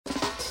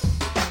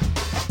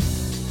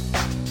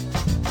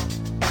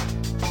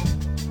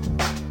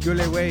Yo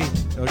le wey,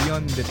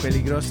 Orion de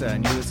Peligrosa,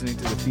 and you're listening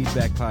to the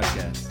Feedback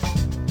Podcast.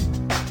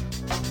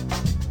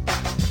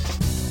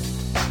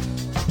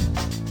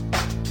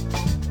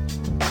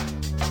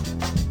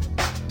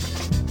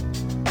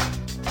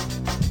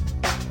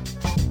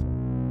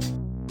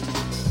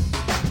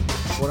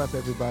 What up,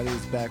 everybody?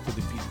 It's back with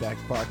the Feedback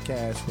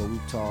Podcast, where we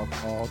talk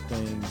all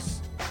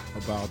things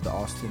about the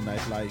Austin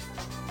nightlife,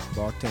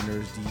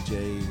 bartenders,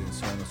 DJs, and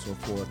so on and so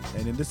forth.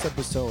 And in this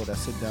episode, I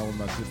sit down with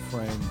my good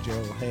friend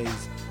Gerald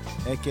Hayes,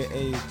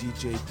 aka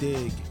DJ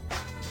Digg,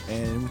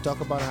 and we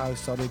talk about how he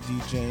started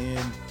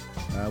DJing.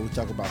 We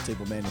talk about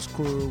Table Manners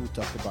Crew. We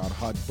talk about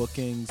hot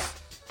bookings.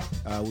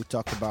 We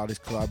talk about his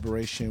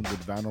collaboration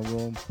with Vinyl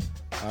Room.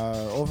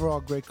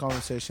 Overall, great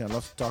conversation. I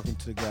love talking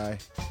to the guy.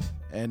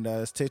 And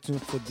stay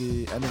tuned for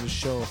the end of the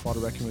show for all the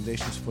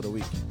recommendations for the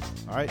week.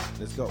 All right,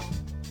 let's go.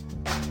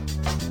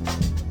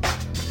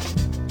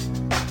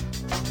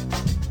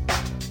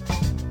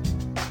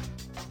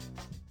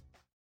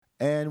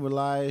 And we're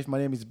live. My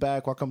name is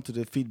Back. Welcome to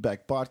the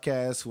Feedback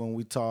Podcast, when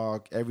we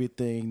talk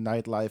everything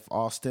nightlife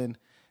Austin.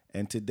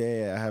 And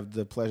today I have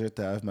the pleasure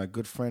to have my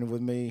good friend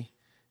with me,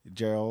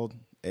 Gerald,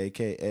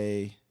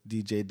 a.k.a.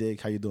 DJ Digg.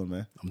 How you doing,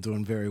 man? I'm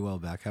doing very well,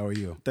 Back. How are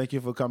you? Thank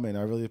you for coming.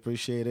 I really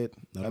appreciate it.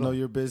 I know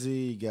you're busy.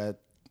 You got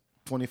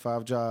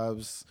 25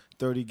 jobs,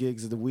 30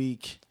 gigs of the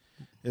week.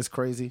 It's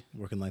crazy.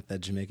 Working like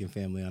that Jamaican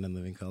family on In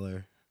Living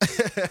Color.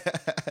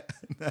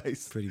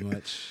 Nice. Pretty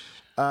much.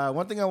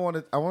 One thing I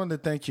wanted to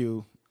thank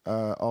you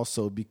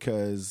also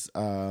because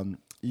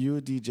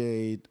you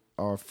DJ'd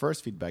our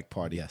first feedback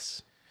party.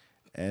 Yes.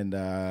 And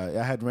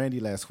I had Randy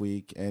last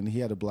week, and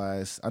he had a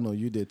blast. I know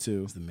you did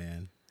too. He's the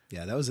man.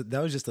 Yeah, that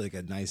was just like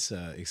a nice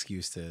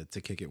excuse to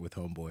kick it with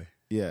Homeboy.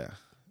 Yeah.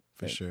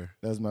 For sure.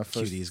 That was my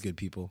first. QD is good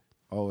people.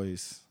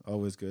 Always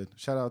good.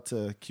 Shout out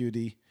to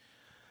QD.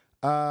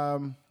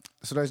 So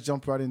let's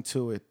jump right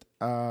into it.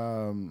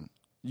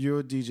 You're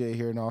a DJ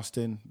here in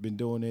Austin. Been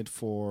doing it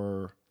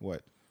for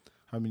what?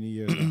 How many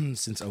years now?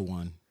 Since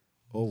 01.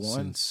 01?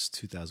 Since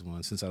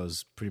 2001. Since I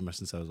was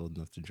old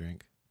enough to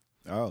drink.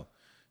 Oh.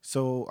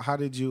 So how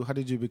did you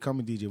become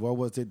a DJ? What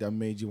was it that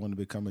made you want to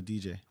become a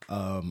DJ?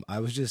 I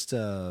was just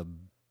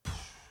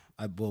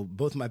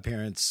both my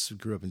parents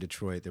grew up in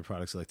Detroit. Their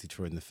products like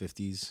Detroit in the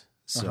 50s.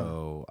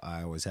 So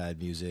I always had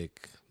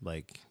music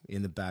like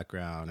in the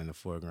background, in the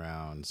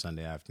foreground,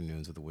 Sunday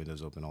afternoons with the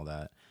windows open, all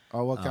that.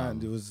 Oh, what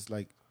kind? It was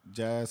like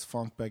jazz,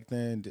 funk back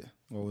then.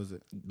 What was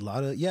it? A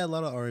lot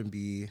of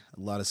R&B, a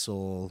lot of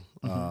soul,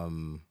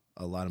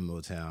 a lot of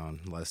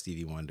Motown, a lot of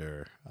Stevie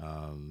Wonder.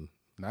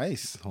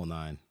 Nice. Whole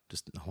nine.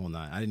 Just the whole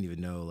nine. I didn't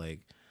even know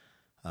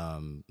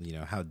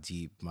how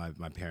deep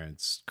my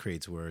parents'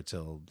 crates were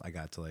till I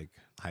got to like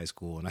high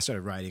school, and I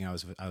started writing. I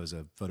was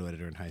a photo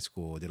editor in high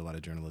school. I did a lot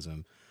of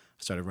journalism.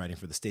 I started writing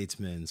for the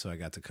Statesman, so I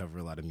got to cover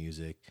a lot of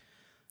music.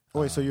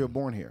 Oh, wait, so you were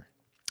born here?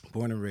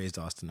 Born and raised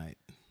Austinite.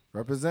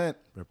 Represent.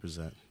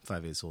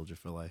 5'8" soldier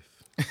for life.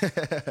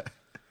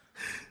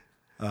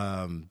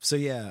 I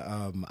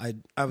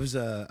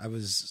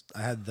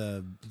had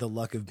the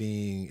luck of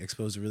being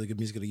exposed to really good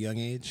music at a young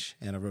age,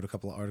 and I wrote a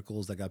couple of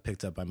articles that got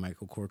picked up by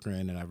Michael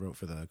Corcoran, and I wrote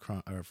for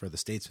the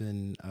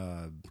Statesman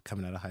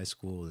coming out of high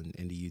school and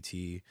into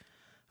UT,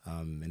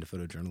 into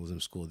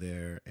photojournalism school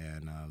there,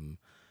 and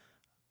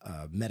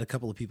met a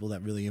couple of people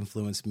that really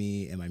influenced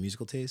me and my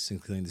musical tastes,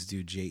 including this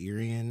dude Jay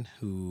Irian,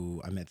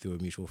 who I met through a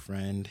mutual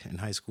friend in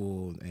high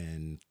school,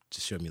 and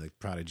just showed me like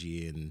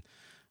Prodigy and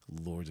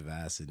Lords of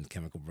Acid and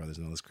Chemical Brothers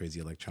and all this crazy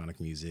electronic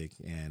music,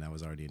 and I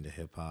was already into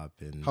hip hop.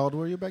 And how old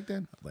were you back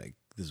then? Like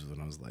this was when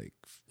I was like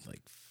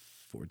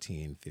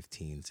 14,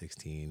 15,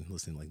 16,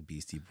 listening to like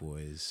Beastie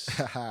Boys,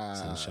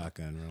 some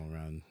Shotgun, rolling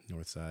around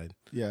North Side.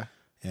 Yeah.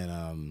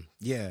 And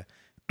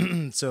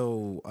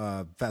so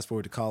fast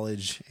forward to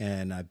college,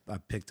 and I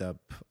picked up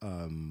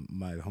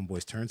my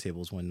homeboy's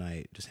turntables one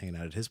night, just hanging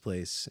out at his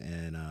place,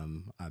 and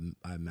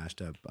I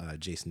mashed up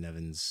Jason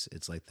Nevins'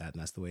 "It's Like That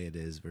and That's the Way It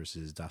Is"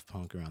 versus Daft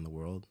Punk "Around the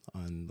World"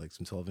 on like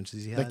some 12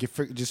 inches he had. Like you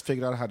just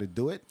figured out how to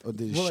do it, or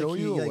did he show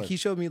you? Like he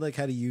showed me like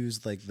how to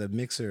use like the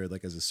mixer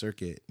like as a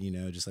circuit,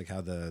 just like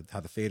how the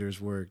faders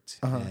worked,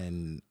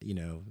 and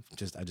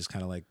I just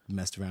kind of like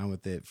messed around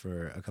with it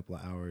for a couple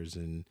of hours,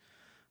 and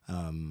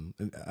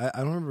I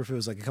don't remember if it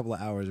was like a couple of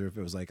hours or if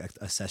it was like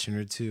a session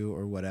or two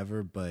or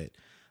whatever, but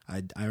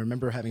I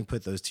remember having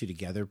put those two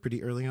together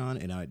pretty early on,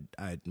 and I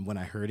when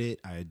I heard it,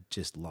 I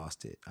just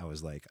lost it. I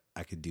was like,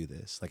 I could do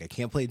this. Like I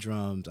can't play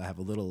drums. I have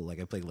a little I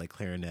played like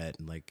clarinet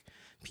and like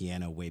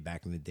piano way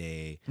back in the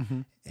day,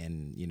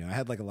 and I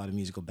had like a lot of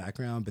musical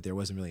background, but there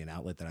wasn't really an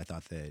outlet that I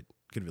thought that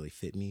could really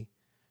fit me.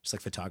 Just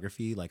like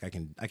photography, like I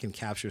can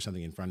capture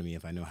something in front of me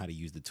if I know how to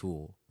use the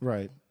tool.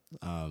 Right.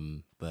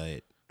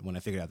 But when I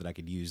figured out that I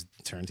could use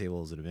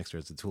turntables and a mixer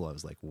as a tool, I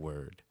was like,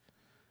 word.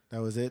 That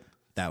was it?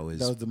 That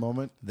was the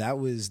moment? That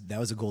was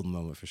a golden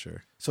moment for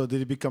sure. So did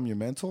he become your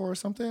mentor or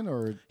something?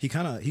 Or he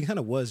kind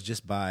of was,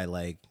 just by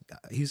like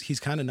he's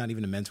kind of not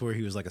even a mentor.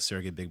 He was like a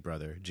surrogate big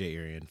brother, Jay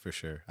Irian, for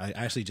sure. I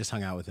actually just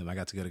hung out with him. I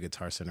got to go to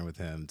Guitar Center with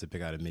him to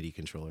pick out a MIDI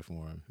controller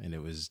for him, and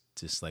it was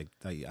just like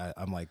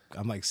I'm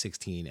like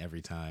 16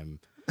 every time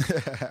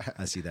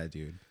I see that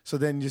dude. So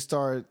then you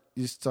start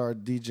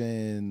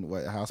DJing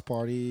what, house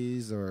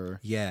parties or?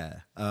 Yeah.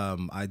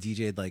 I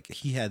DJ'd like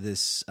he had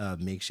this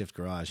makeshift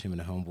garage, him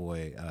and a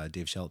homeboy,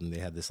 Dave Shelton, they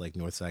had this like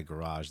Northside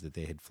garage that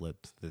they had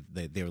flipped.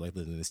 They were like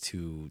living in this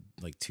two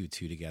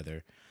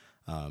together,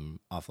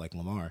 off like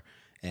Lamar.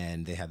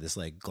 And they had this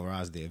like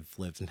garage they had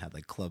flipped and had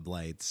like club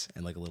lights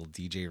and like a little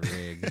DJ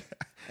rig,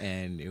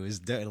 and it was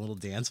a little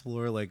dance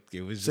floor. Like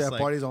it was just like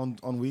parties on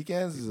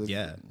weekends.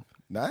 Yeah,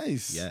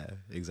 nice. Yeah,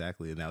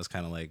 exactly. And that was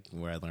kind of like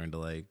where I learned to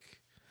like.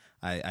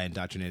 I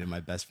indoctrinated my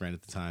best friend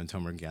at the time,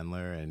 Tomer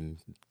Gendler, and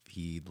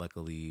he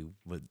luckily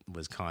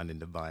was conned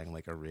into buying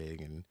like a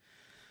rig, and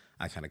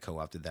I kind of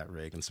co-opted that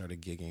rig and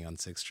started gigging on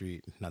 6th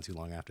Street not too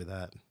long after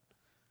that.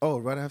 Oh,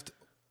 right after.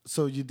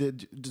 So you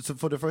did. So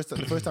for the first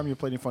time you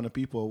played in front of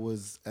people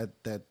was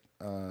at that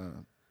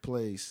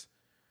place.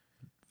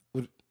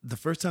 The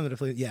first time that I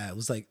played, yeah, it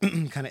was like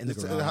kind of in the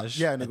garage.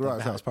 Yeah, in the garage.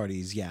 The house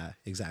parties, yeah,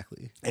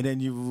 exactly. And then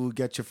you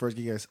get your first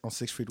gig on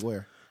 6th Street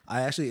where?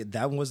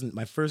 That wasn't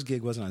my first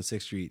gig. Wasn't on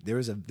 6th Street. There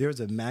was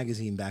a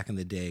magazine back in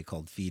the day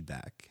called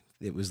Feedback.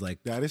 It was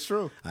like that is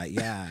true.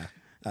 Yeah.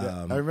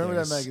 I remember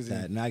that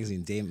magazine. That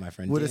magazine, my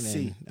friend with Damon a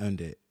C. owned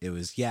it. It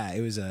was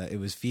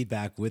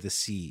Feedback with a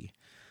C.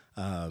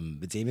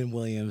 But Damon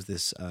Williams,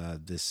 this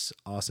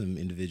awesome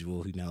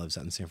individual who now lives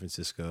out in San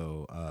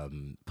Francisco,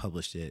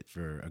 published it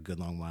for a good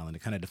long while, and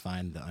it kind of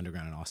defined the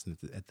underground in Austin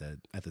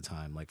at the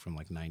time, like from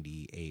like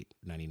 98,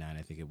 99,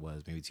 I think it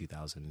was, maybe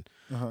 2000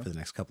 for the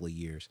next couple of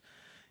years.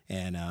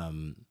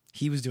 And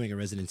he was doing a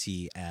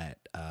residency at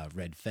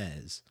Red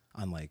Fez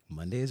on like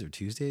Mondays or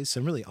Tuesdays,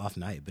 some really off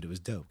night, but it was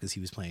dope because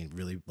he was playing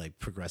really like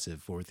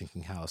progressive,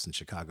 forward-thinking house and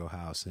Chicago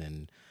house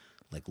and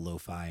like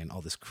lo-fi and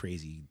all this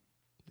crazy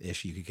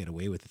ish you could get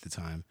away with at the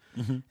time.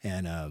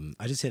 And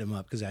I just hit him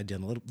up because I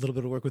did a little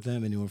bit of work with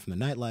him and knew him from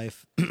the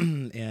nightlife.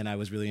 And I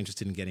was really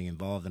interested in getting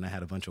involved, and I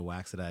had a bunch of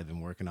wax that I had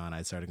been working on.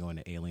 I started going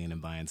to Alien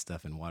and buying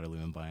stuff and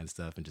Waterloo and buying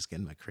stuff and just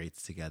getting my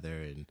crates together,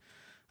 and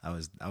I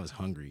was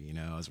hungry, you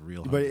know. I was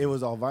real hungry. But it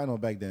was all vinyl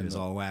back then. It was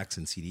all wax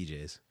and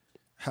CDJs.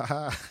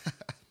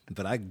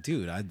 But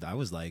I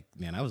was like,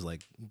 man, I was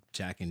like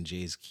jacking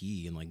Jay's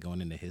key and like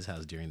going into his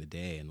house during the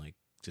day and like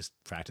just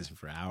practicing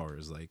for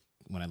hours. Like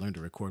when I learned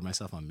to record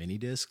myself on mini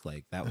disc,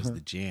 like that was the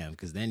jam,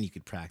 because then you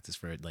could practice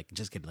for it, like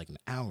just get like an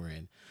hour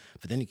in,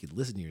 but then you could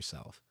listen to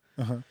yourself,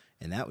 and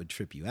that would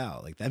trip you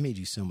out. Like that made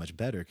you so much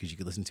better because you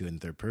could listen to it in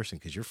third person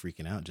because you're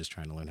freaking out just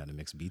trying to learn how to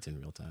mix beats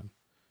in real time.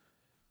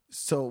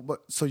 So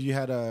you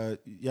had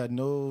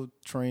no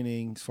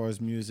training as far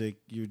as music.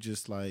 You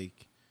just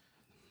like,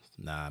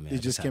 nah, man,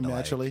 it just came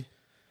naturally. Like,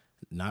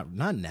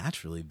 not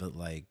naturally, but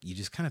like you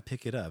just kind of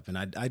pick it up. And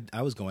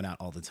I was going out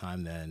all the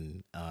time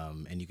then,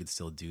 and you could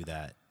still do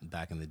that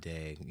back in the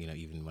day, you know,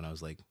 even when I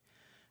was like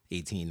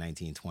 18,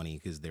 19, 20,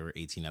 because there were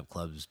 18 up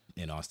clubs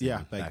in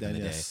Austin back then,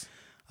 in the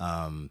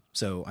day.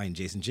 So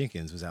Jason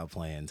Jenkins was out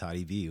playing,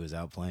 Toddy B was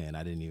out playing.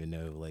 I didn't even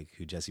know like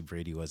who Jesse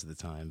Brady was at the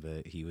time,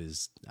 but he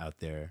was out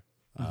there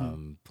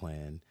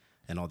playing,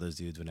 and all those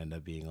dudes would end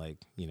up being like,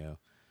 you know,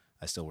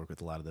 I still work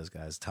with a lot of those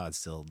guys. Todd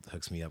still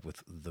hooks me up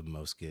with the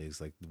most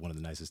gigs, like one of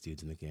the nicest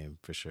dudes in the game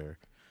for sure.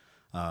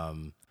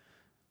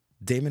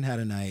 Damon had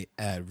a night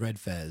at Red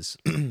Fez.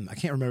 I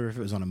can't remember if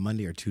it was on a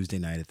Monday or Tuesday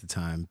night at the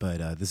time,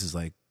 but this is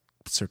like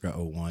circa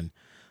 01.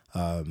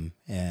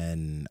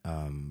 And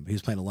he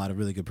was playing a lot of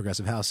really good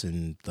progressive house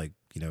and like,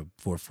 you know,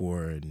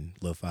 4/4 and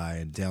lo-fi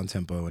and down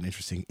tempo and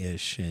interesting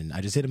ish. And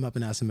I just hit him up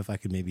and asked him if I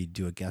could maybe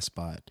do a guest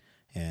spot.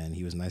 And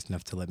he was nice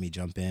enough to let me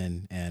jump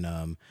in,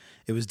 and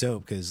it was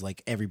dope because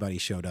like everybody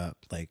showed up.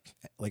 Like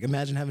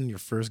imagine having your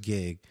first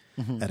gig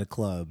at a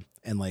club,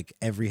 and like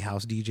every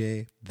house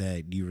DJ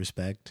that you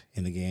respect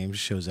in the game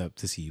shows up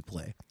to see you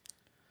play.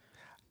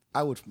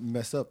 I would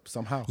mess up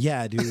somehow.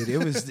 Yeah, dude,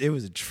 it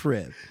was a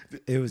trip.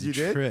 It was a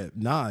trip.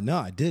 No,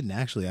 I didn't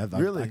actually.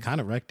 Really? I kind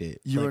of wrecked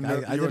it. You like,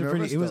 were I did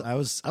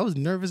nervous? I was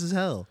nervous as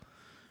hell.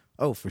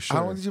 Oh, for sure.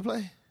 How long did you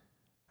play?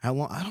 How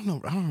long? I don't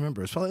know. I don't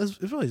remember. It was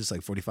probably just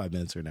like 45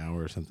 minutes or an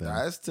hour or something.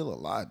 Nah, that's still a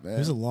lot, man. It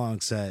was a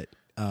long set,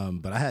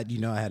 but I had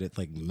it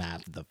like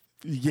mapped.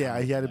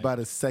 Yeah, he had about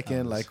a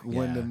second,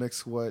 when to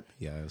mix what.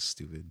 Yeah, it was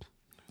stupid.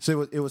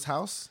 So it was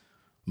house?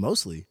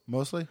 Mostly.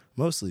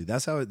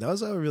 That's how it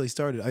really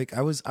started. Like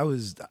I was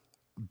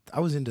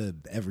into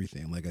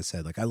everything. Like I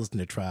said, like I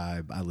listened to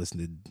Tribe, I listened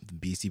to the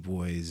Beastie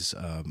Boys,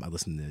 I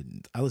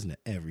listened to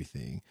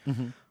everything.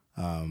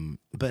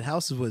 But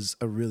house was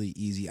a really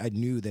easy. I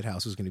knew that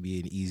house was going to be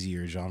an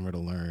easier genre to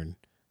learn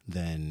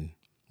than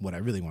what I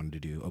really wanted to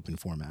do, open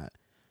format,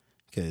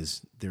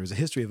 because there was a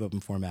history of open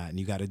format, and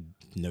you got to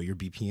know your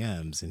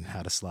BPMs and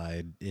how to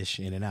slide ish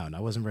in and out. And I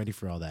wasn't ready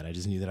for all that. I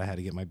just knew that I had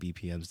to get my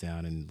BPMs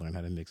down and learn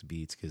how to mix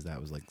beats, because that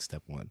was like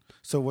step one.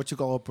 So what you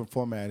call open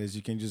format is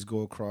you can just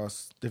go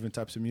across different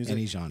types of music,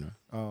 any genre.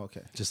 Oh,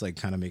 okay. Just like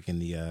kind of making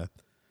the, I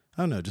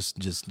don't know,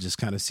 just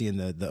kind of seeing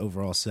the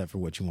overall set for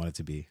what you want it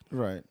to be.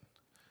 Right.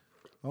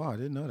 Oh, I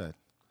didn't know that.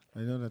 I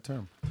didn't know that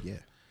term.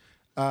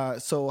 Yeah.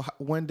 So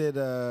when did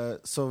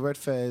so Red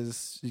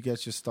Fez, you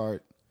get your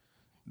start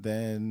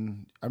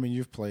Then, I mean,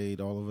 you've played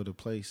all over the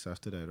place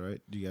after that,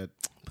 right? You got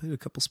Played a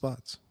couple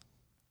spots.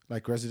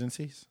 like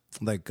residencies?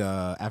 Like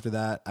after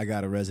that, I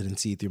got a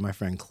residency through my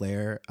friend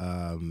Claire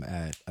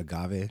at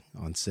Agave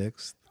on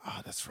 6th.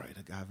 Oh, that's right,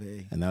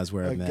 Agave. And that was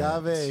where I met.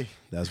 Agave.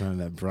 That was when I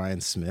met Brian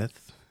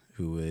Smith,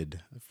 who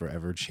would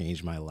forever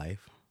change my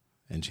life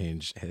and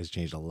has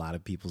changed a lot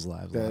of people's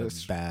lives. A lot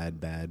of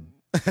bad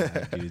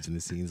dudes in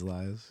the scene's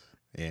lives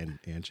and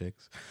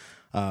chicks.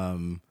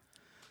 Yeah,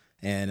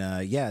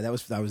 I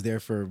was there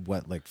for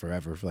like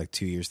forever, for like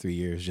 2 years, 3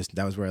 years. Just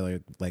that was where I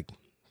like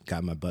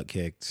got my butt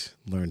kicked,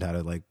 learned how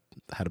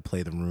to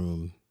play the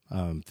room.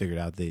 Figured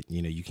out that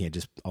you can't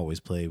just always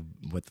play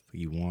what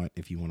you want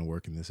if you want to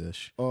work in this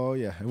ish. Oh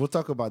yeah, we'll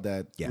talk about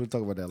that. Yeah. We'll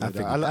talk about that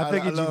later. I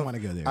figured you want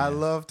to go there. I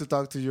love to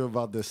talk to you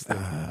about this thing.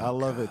 I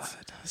love it.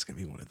 It's gonna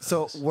be one of those.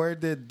 So where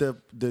did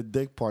the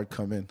dig part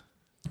come in?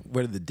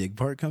 Where did the dig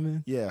part come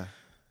in? Yeah.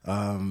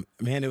 Man,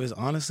 it was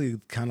honestly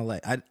kind of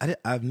like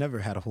I've never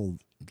had a whole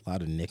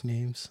lot of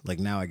nicknames. Like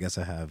now, I guess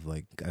I have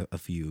like a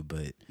few,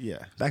 but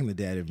Yeah. back in the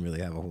day, I didn't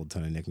really have a whole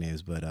ton of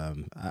nicknames. But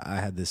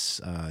I had this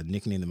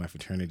nickname that my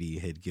fraternity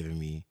had given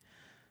me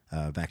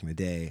back in the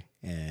day,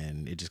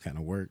 and it just kind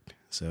of worked.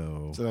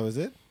 So So that was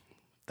it?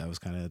 that was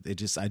kind of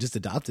it. I just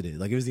adopted it.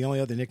 Like it was the only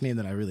other nickname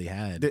that I really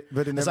had,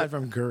 But it never- aside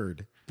from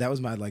Gerd. That was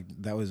my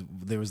there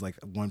was like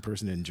one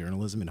person in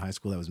journalism in high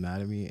school that was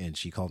mad at me, and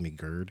she called me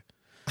Gerd.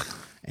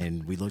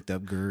 And we looked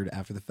up GERD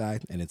after the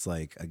fact, and it's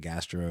like a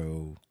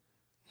gastro,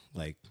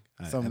 like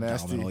Some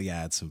nasty. abdominal.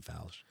 Yeah, it's some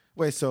foul.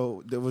 Wait,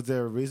 so was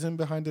there a reason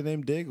behind the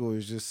name Dig, or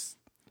was it just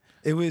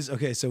It was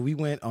okay. So we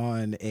went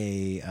on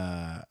a.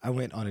 I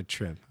went on a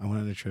trip. I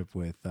went on a trip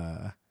with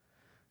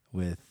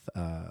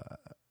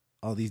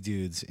all these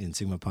dudes in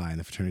Sigma Pi in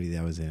the fraternity that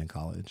I was in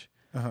college.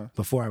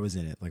 Before I was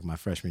in it, like my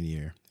freshman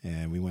year,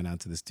 and we went out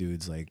to this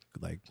dude's like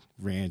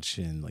ranch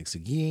in like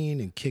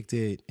Seguin and kicked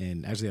it,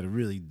 and actually had a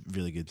really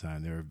really good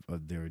time.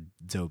 They were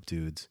dope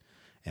dudes,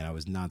 and I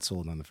was not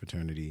sold on the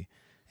fraternity.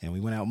 And we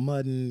went out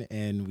mudding,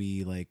 and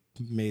we like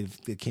made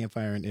a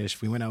campfire and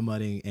ish. We went out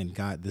mudding and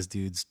got this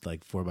dude's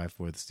like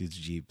 4x4, this dude's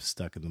Jeep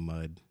stuck in the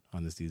mud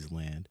on this dude's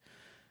land.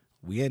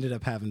 We ended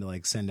up having to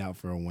like send out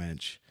for a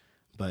wench,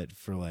 but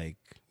for like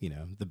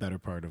the better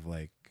part of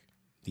like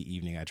the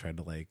evening, we tried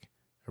to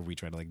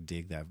like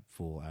dig that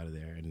fool out of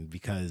there. And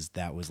because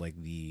that was like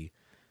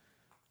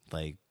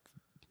I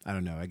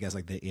don't know, I guess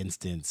like the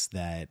instance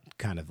that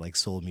kind of like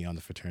sold me on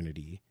the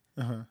fraternity,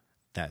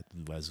 that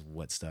was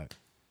what stuck.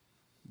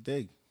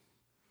 Dig?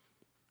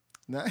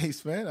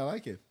 Nice, man. I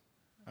like it.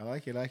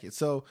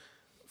 So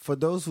for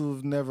those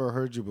who've never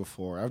heard you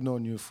before, I've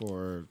known you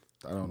for,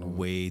 I don't know.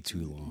 Way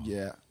too long.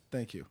 Yeah.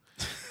 Thank you.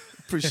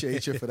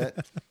 Appreciate you for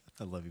that.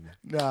 I love you, man.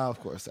 Nah,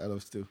 of course. I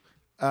love you too.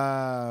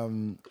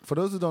 For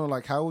those who don't know,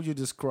 like, how would you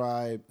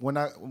describe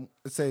let's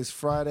say it's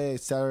Friday,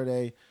 it's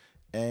Saturday,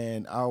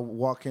 and I'll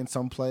walk in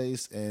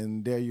someplace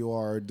and there you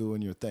are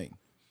doing your thing.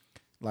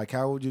 Like,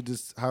 how would you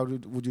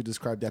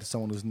describe that to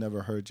someone who's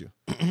never heard you?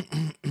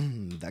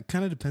 That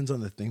kind of depends on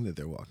the thing that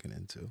they're walking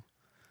into.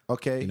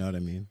 Okay. You know what I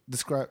mean?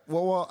 Describe.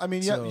 Well, I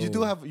mean, yeah, you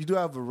do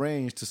have a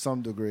range to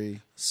some degree.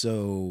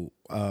 So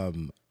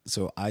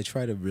I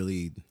try to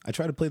play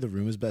the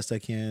room as best I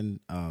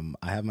can.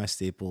 I have my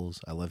staples.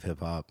 I love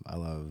hip hop. I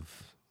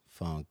love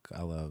funk.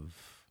 I love,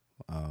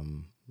 a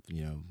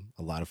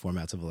lot of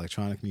formats of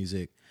electronic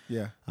music.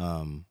 Yeah.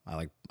 I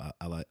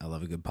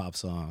love a good pop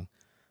song.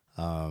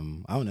 I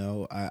don't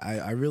know.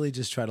 I really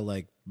just try to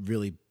like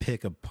really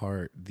pick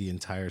apart the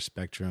entire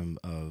spectrum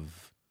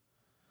of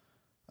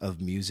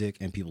music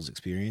and people's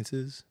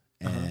experiences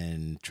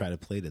and try to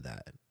play to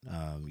that.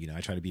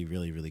 I try to be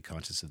really, really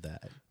conscious of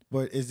that.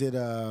 But is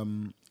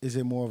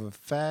it more of a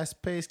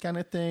fast paced kind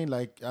of thing?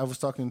 Like, I was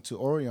talking to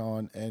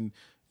Orion, and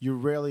you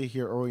rarely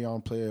hear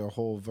Orion play a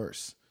whole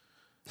verse.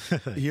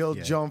 He'll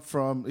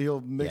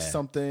he'll mix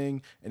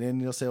something, and then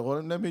he'll say,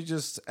 well, let me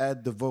just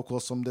add the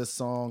vocals from this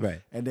song.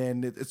 Right. And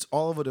then it's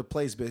all over the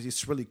place, but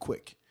it's really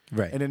quick.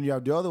 Right. And then you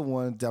have the other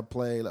ones that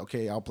play, like,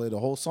 okay, I'll play the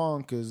whole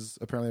song because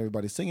apparently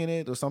everybody's singing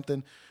it or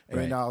something, and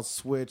then I'll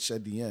switch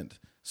at the end.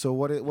 So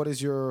what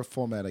is your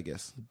format, I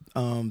guess?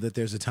 That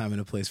there's a time and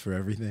a place for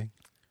everything.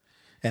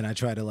 And I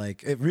try to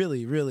like it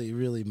really, really,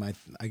 really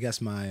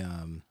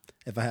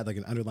if I had like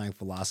an underlying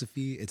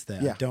philosophy, it's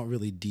that I don't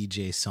really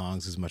DJ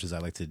songs as much as I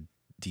like to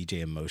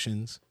DJ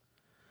emotions.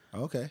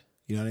 Okay.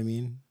 You know what I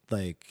mean?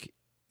 Like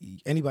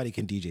anybody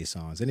can DJ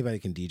songs. Anybody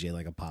can DJ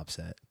like a pop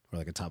set or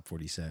like a top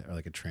 40 set or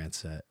like a trance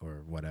set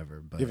or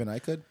whatever. But even I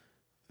could.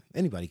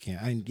 Anybody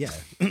can. Yeah.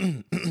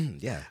 And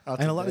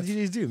a lot of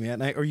DJs do,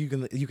 man. Or you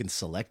can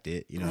select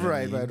it. You know what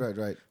I mean?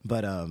 Right.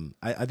 But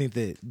I think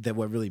that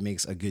what really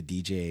makes a good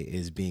DJ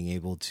is being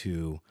able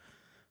to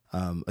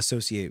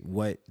associate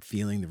what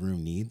feeling the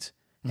room needs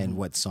and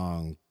what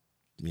song,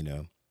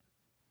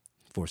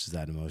 forces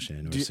that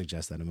emotion or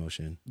suggests that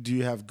emotion. Do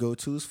you have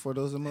go-tos for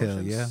those emotions?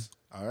 Hell yeah.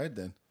 All right,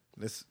 then.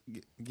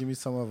 Give me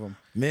some of them.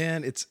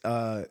 Man, it's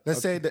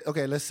Let's say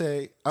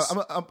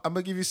I'm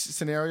gonna give you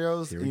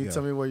scenarios and you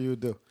tell me what you would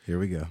do. Here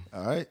we go.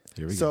 All right.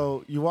 Here we go.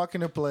 So you walk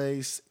in a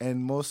place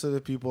and most of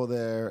the people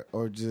there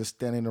are just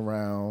standing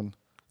around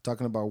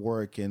talking about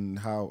work and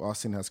how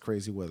Austin has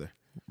crazy weather.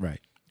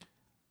 Right.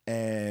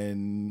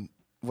 And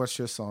what's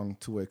your song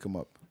to wake them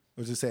up?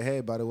 Or just say,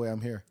 hey, by the way,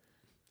 I'm here.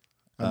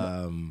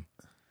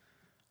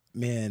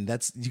 Man,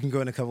 you can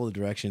go in a couple of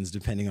directions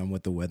depending on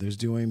what the weather's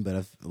doing,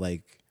 but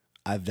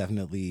I've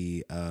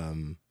definitely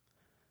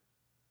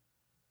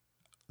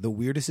the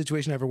weirdest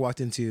situation I ever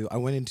walked into. I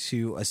went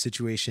into a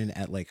situation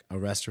at like a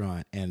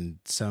restaurant, and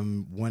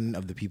one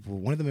of the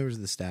members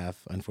of the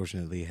staff,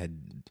 unfortunately,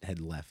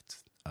 had left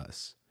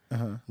us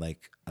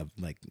like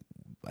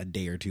a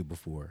day or two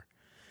before,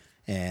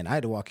 and I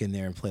had to walk in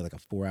there and play like a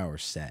 4-hour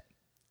set.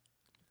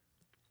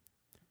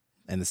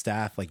 And the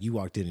staff, like, you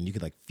walked in and you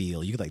could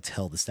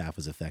tell the staff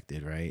was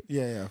affected, right?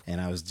 Yeah.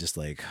 And I was just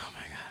like, oh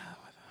my God.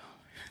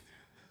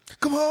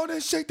 Come on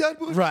and shake that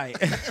booty. Right.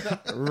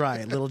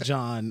 Right. Little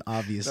John,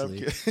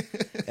 obviously.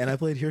 And I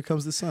played Here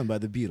Comes the Sun by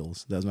the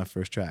Beatles. That was my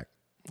first track.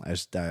 I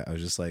was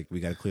just like, we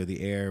got to clear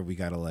the air. We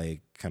got to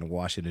like kind of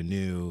wash it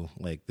anew.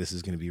 Like, this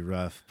is going to be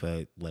rough,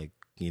 but like,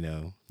 you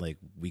know, like,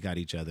 we got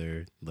each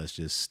other. Let's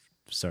just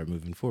start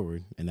moving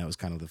forward. And that was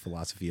kind of the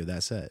philosophy of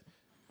that set.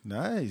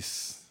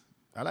 Nice.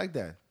 I like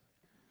that.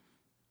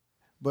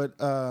 But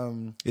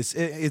it's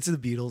the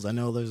Beatles. I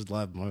know there's a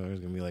lot more. There's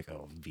gonna be like,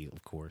 oh, Beatles,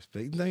 of course.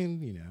 But then,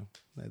 you know,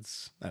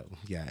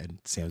 and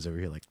Sam's over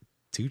here like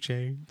 2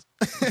 Chainz.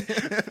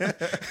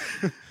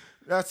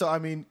 Yeah, so I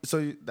mean,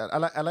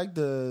 I like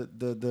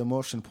the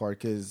emotion part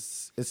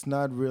because it's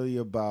not really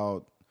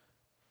about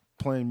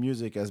playing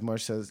music as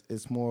much as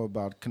it's more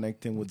about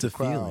connecting with the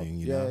crowd. Feeling,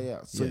 you know?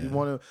 Yeah.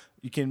 So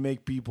you can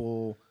make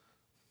people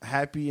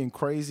happy and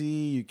crazy.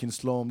 You can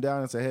slow them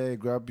down and say, hey,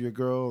 grab your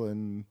girl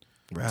and.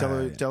 Right.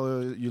 Tell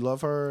her you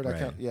love her. That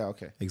kind. Yeah,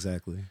 okay.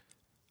 Exactly.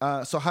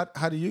 So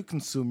how do you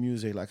consume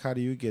music? Like, how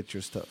do you get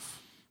your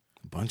stuff?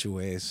 A bunch of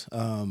ways.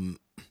 I'm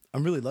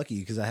really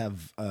lucky because I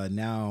have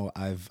now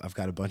I've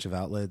got a bunch of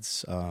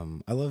outlets.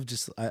 I love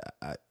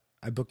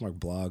I bookmark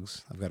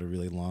blogs. I've got a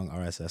really long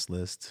RSS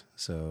list,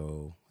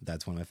 so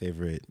that's one of my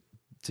favorite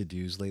to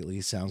dos lately.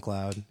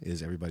 SoundCloud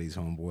is everybody's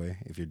homeboy.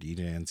 If you're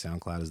DJing,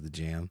 SoundCloud is the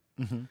jam.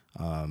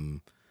 Mm-hmm.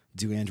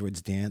 Do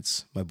Androids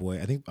Dance, my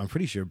boy. I'm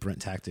pretty sure Brent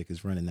Tactic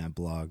is running that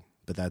blog,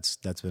 but that's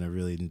been a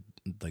really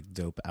like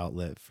dope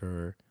outlet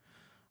for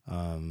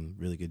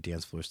really good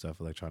dance floor stuff,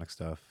 electronic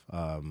stuff.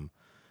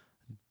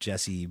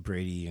 Jesse,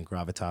 Brady, and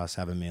Gravitas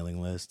have a mailing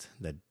list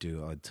that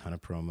do a ton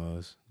of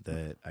promos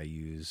that I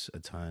use a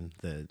ton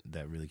that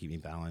really keep me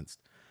balanced.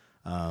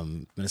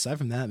 But aside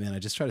from that, man, I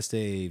just try to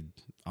stay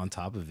on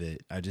top of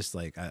it. I just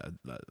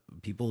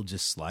people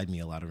just slide me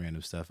a lot of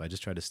random stuff. I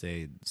just try to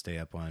stay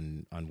up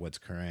on what's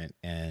current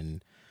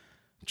and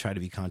try to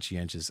be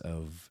conscientious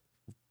of,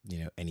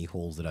 you know, any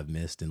holes that I've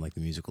missed in like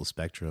the musical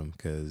spectrum.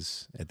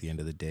 Cause at the end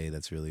of the day,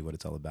 that's really what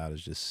it's all about,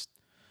 is just,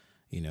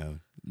 you know,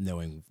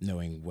 knowing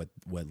what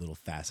little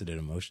faceted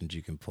emotions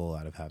you can pull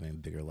out of having a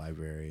bigger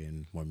library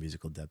and more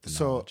musical depth and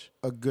knowledge.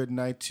 So a good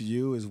night to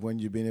you is when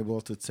you've been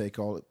able to take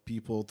all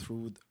people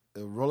through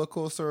a roller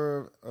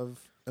coaster of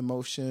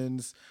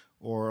emotions,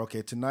 or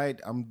okay, tonight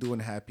I'm doing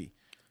happy,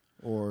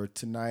 or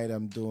tonight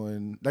I'm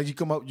doing like you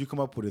come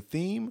up with a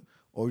theme,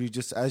 or you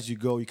just as you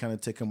go you kind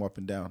of take them up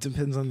and down.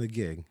 Depends on the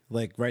gig.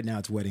 Like right now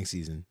it's wedding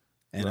season,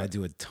 and right. I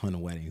do a ton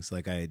of weddings.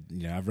 Like I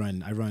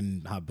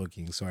run hot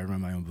bookings, so I run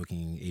my own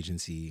booking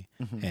agency,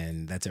 mm-hmm.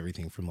 and that's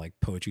everything from like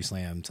poetry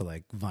slam to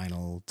like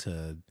vinyl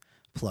to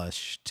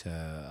plush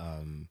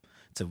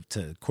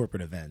to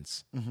corporate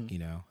events, mm-hmm. you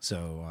know?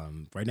 So,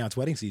 right now it's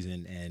wedding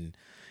season, and,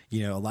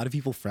 you know, a lot of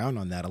people frown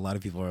on that. A lot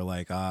of people are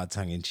like,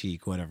 tongue in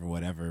cheek,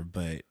 whatever.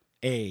 But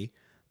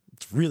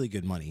it's really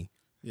good money.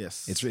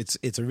 Yes.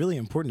 It's a really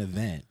important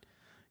event,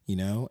 you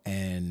know?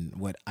 And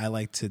what I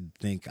like to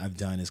think I've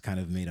done is kind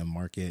of made a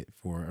market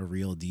for a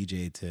real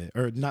DJ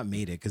or not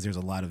made it, because there's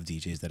a lot of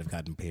DJs that have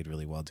gotten paid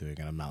really well doing it,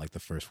 and I'm not like the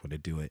first one to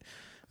do it.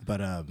 But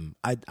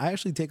I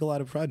actually take a lot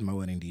of pride in my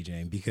wedding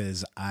DJing,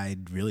 because I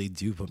really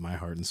do put my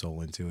heart and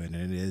soul into it. And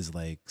it is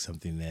like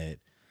something that,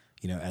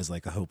 you know, as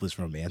like a hopeless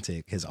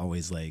romantic has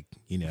always like,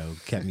 you know,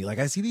 kept me like,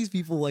 I see these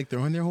people like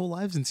throwing their whole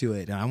lives into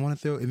it, and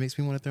it makes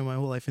me want to throw my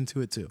whole life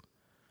into it too.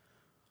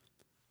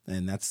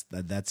 And that's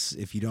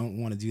if you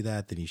don't want to do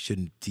that, then you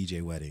shouldn't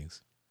DJ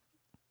weddings.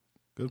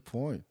 Good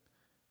point.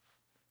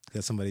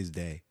 That's somebody's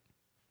day.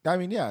 I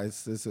mean, yeah,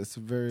 it's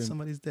very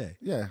somebody's day.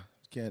 Yeah,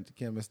 you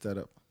can't mess that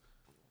up.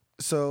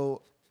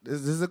 So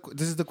this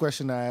is the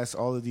question I ask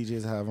all the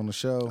DJs I have on the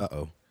show.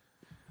 Uh-oh.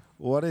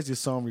 What is your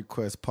song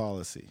request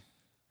policy?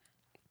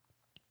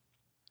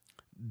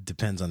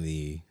 Depends on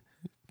the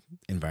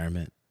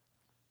environment.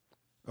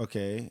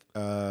 Okay.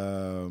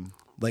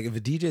 Like if a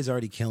DJ is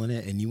already killing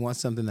it and you want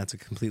something that's a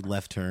complete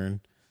left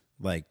turn,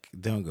 like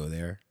don't go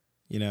there.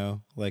 You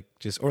know, like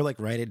just or like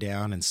write it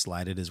down and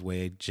slide it his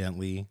way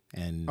gently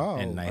and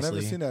nicely. I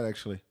never seen that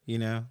actually. You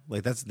know,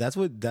 like that's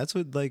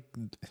what like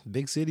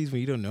big cities when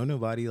you don't know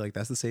nobody, like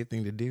that's the safe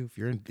thing to do. If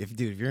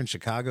you're in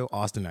Chicago,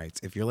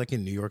 Austinites, if you're like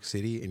in New York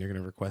City and you're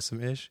gonna request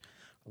some ish,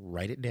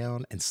 write it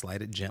down and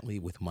slide it gently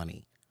with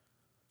money.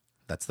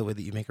 That's the way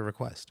that you make a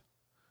request.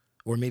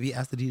 Or maybe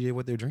ask the DJ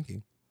what they're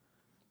drinking.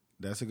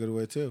 That's a good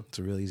way too. It's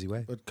a real easy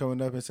way. But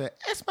coming up and say,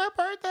 "It's my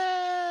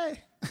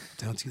birthday."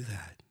 Don't do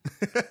that.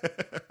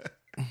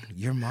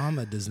 Your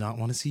mama does not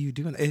want to see you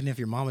doing that. And if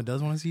your mama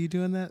does want to see you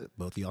doing that,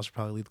 both of y'all should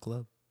probably leave the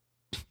club.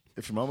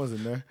 If your mama's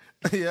in there.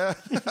 Yeah.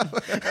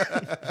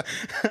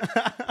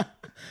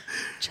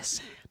 Just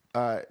saying.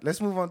 All right.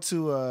 Let's move on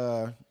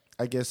to,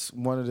 I guess,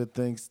 one of the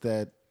things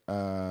that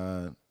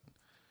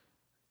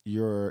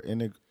you're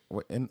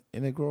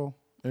integral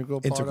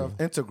part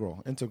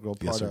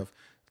Yes, of.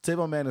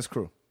 Table Manners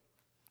Crew.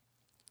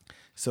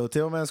 So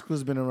Table Manners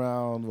Crew's been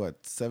around,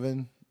 what,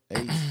 7,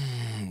 8?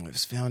 It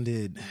was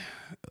founded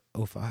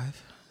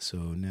 2005, so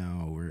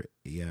now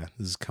this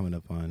is coming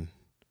up on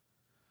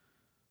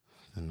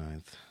the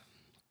 9th.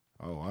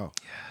 Oh wow!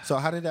 Yeah. So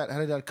how did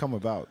that come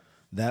about?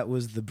 That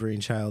was the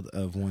brainchild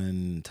of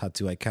when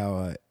Tatsu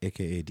Aikawa,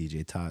 aka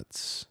DJ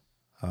Tots,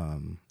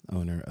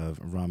 owner of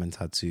Ramen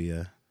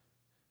Tatsuya,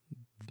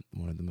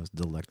 one of the most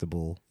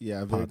delectable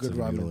very pots good of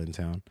ramen noodle in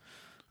town.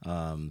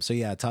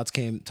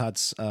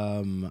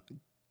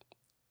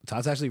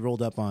 Tots actually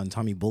rolled up on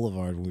Tommy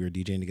Boulevard when we were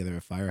DJing together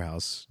at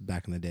Firehouse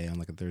back in the day on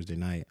like a Thursday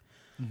night,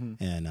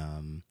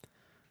 and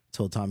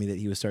told Tommy that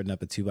he was starting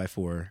up a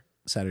 2x4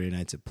 Saturday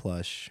nights at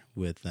Plush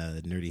with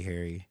Nerdy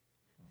Harry,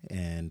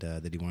 and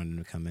that he wanted him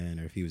to come in,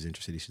 or if he was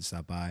interested, he should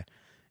stop by.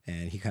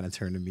 And he kind of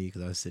turned to me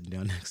because I was sitting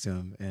down next to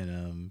him,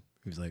 and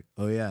he was like,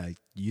 "Oh yeah,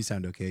 you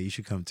sound okay. You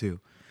should come too."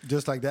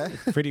 Just like that?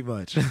 Pretty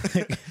much.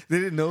 They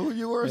didn't know who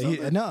you were or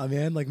something? No,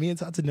 man. Like, me and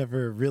Tots had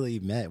never really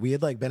met. We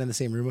had, like, been in the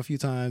same room a few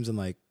times, and,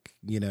 like,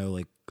 you know,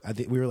 like, I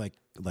think we were,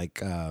 like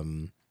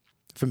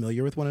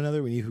familiar with one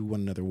another. We knew who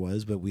one another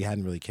was, but we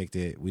hadn't really kicked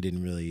it. We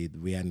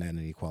hadn't had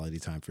any quality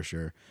time for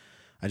sure.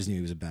 I just knew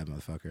he was a bad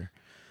motherfucker.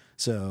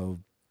 So.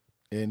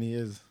 And he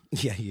is.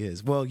 Yeah, he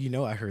is. Well, you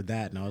know, I heard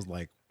that, and I was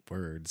like,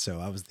 word. So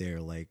I was there,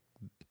 like,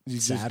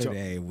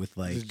 Saturday with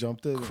like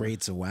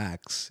crates of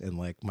wax and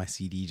like my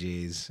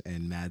CDJs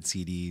and mad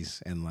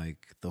CDs and like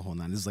the whole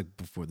nine. This is like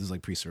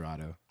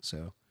pre-Serato.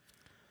 So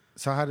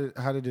how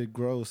did it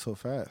grow so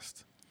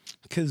fast?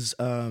 Because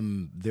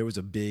there was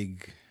a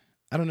big,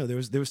 I don't know,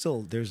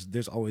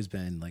 there's always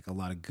been like a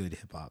lot of good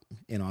hip hop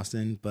in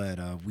Austin, but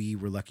we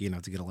were lucky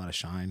enough to get a lot of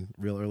shine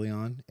real early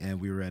on, and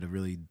we were at a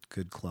really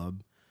good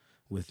club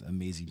with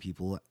amazing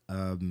people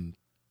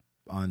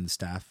on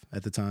staff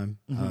at the time.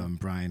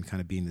 Brian kind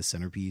of being the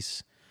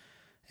centerpiece,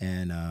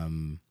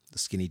 and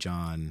Skinny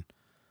John,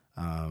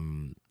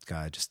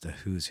 God, just the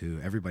who's who,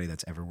 everybody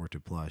that's ever worked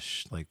at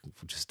Plush, like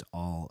just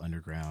all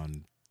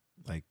underground,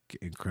 like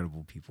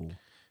incredible people.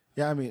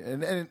 Yeah, I mean,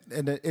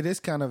 and it is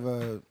kind of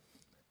a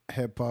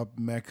hip hop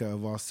mecca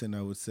of Austin,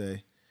 I would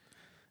say,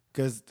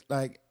 because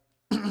like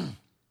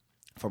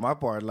for my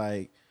part,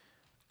 like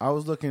I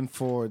was looking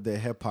for the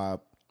hip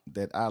hop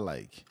that I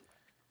like.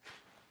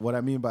 What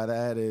I mean by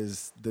that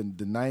is the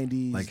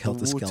 90s, like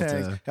Helter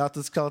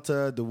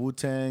Skelter, the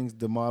Wu-Tangs,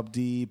 the Mobb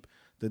Deep,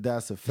 the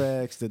Das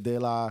Effects, the De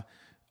La,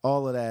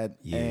 all of that.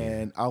 Yeah.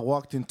 And I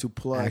walked into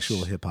Plush.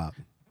 Actual hip hop.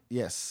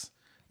 Yes.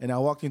 And I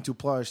walked into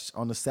Plush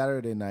on a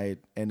Saturday night,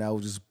 and I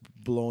was just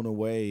blown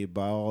away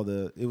by all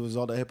the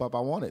hip hop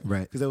I wanted.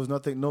 Right. Because there was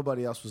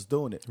nobody else was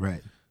doing it.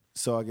 Right.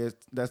 So I guess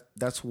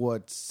that's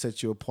what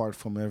sets you apart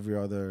from every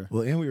other.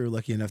 Well, and we were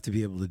lucky enough to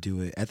be able to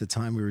do it. At the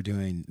time, we were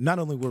doing, not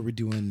only were we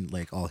doing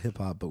like all hip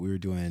hop, but we were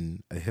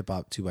doing a hip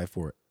hop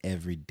 2x4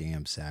 every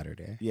damn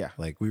Saturday. Yeah.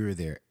 Like we were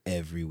there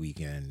every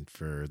weekend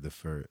for the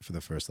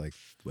first like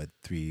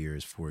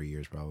 4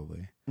 years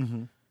probably.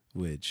 Mm-hmm.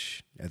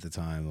 Which at the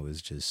time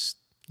was just,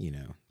 you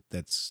know,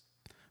 that's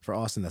for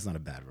Austin, that's not a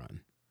bad run.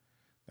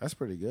 That's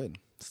pretty good.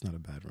 It's not a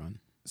bad run.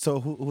 So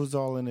who's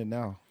all in it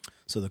now?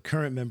 So the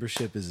current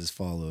membership is as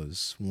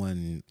follows: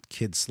 one,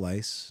 Kid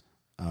Slice,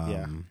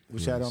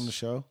 which had on the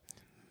show,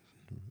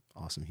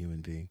 awesome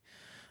human being.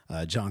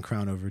 John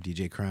Crownover,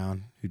 DJ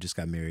Crown, who just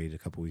got married a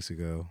couple weeks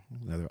ago,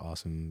 another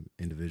awesome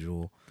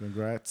individual.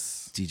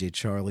 Congrats. DJ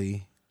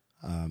Charlie,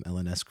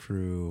 LNS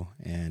Crew,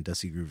 and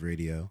Dusty Groove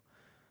Radio,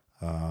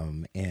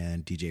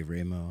 and DJ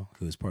Ramo,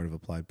 who is part of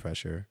Applied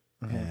Pressure.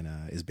 And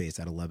is based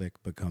out of Lubbock,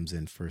 but comes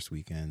in first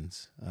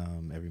weekends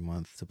every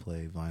month to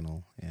play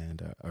vinyl.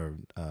 And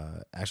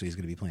actually, he's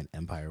going to be playing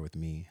Empire with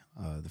me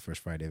the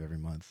first Friday of every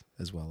month,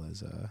 as well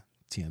as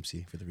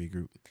TMC for the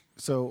regroup.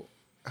 So,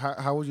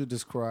 how would you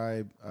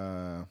describe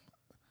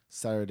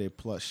Saturday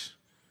Plush?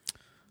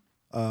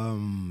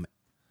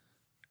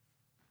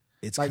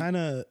 It's like, kind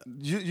of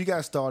you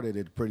guys started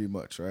it pretty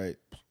much, right?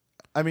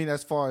 I mean,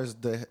 as far as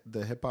the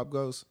hip hop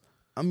goes.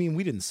 I mean,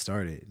 we didn't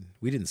start it.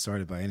 We didn't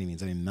start it by any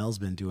means. I mean, Mel's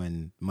been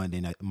doing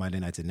Monday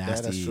Nights at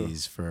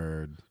Nasty's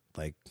for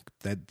like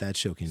that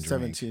show can drink.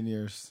 17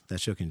 years. That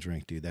show can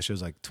drink, dude. That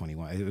show's like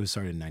 21. It was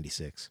started in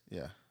 96.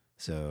 Yeah.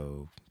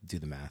 So do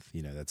the math.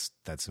 You know,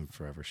 that's some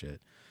forever shit.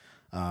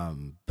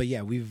 But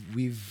yeah, we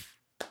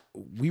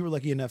were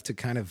lucky enough to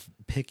kind of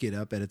pick it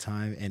up at a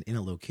time and in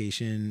a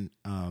location,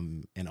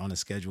 and on a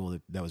schedule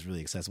that was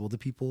really accessible to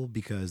people,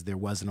 because there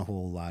wasn't a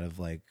whole lot of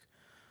like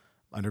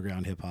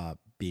underground hip hop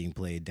being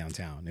played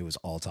downtown. It was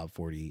all top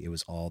 40. It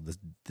was all the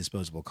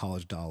disposable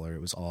college dollar.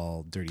 It was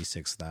all Dirty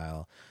Six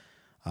style.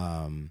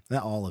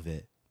 Not all of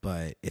it,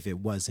 but if it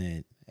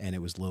wasn't and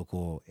it was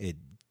local,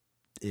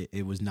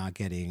 it was not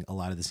getting a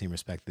lot of the same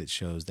respect that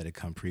shows that it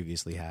come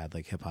previously had,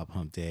 like Hip Hop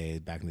Hump Day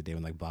back in the day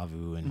when like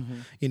Bavu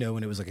and you know,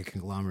 when it was like a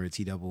conglomerate,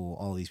 T-Double,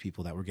 all these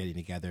people that were getting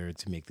together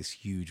to make this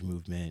huge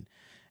movement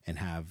and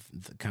have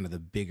kind of the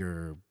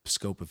bigger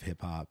scope of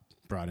hip hop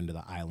brought into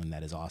the island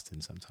that is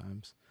Austin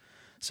sometimes.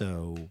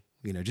 So,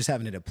 you know, just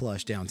having it at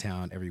Plush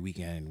downtown every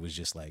weekend was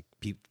just like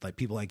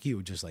people like you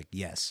were just like,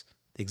 yes,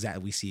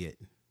 exactly, we see it.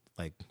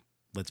 Like,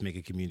 let's make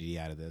a community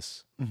out of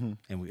this.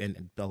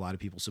 And a lot of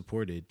people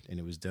supported, and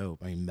it was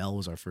dope. I mean, Mel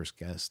was our first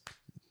guest.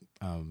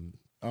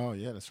 Oh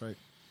yeah, that's right.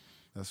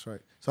 That's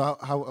right. So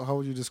how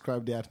would you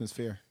describe the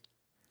atmosphere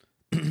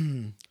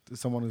to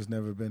someone who's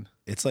never been?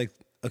 It's like,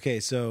 okay,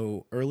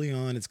 so early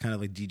on, it's kind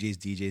of like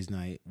DJ's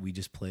night. We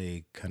just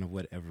play kind of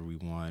whatever we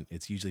want.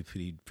 It's usually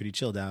pretty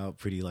chilled out,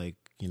 pretty like,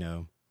 you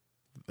know,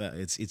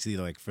 it's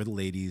either like for the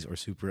ladies or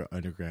super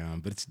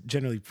underground, but it's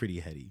generally pretty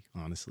heady,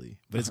 honestly.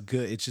 But it's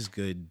good. It's just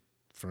good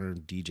for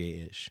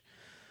DJ-ish.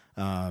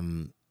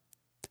 And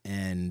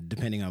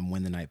depending on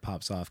when the night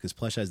pops off, because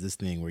Plush has this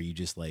thing where you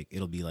just like,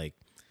 it'll be like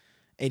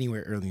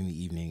anywhere early in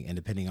the evening, and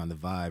depending on the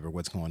vibe or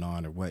what's going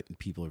on or what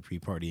people are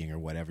pre-partying or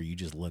whatever, you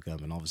just look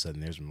up and all of a sudden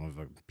there's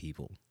motherfucking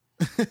people.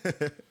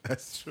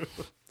 That's true.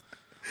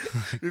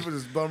 People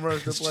just bum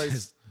rush the place.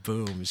 Just,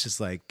 boom. It's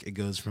just like, it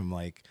goes from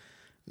like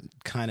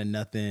kind of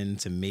nothing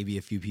to maybe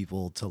a few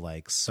people to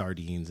like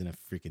sardines in a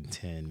freaking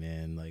tin,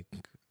 man, like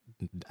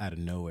out of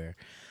nowhere.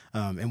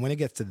 And when it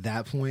gets to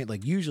that point,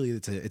 like usually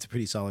it's a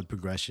pretty solid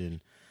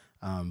progression.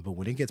 But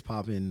when it gets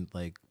popping,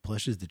 like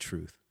Plush is the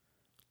truth.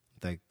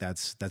 Like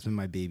that's been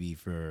my baby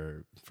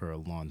for a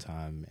long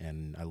time,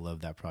 and I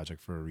love that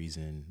project for a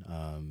reason.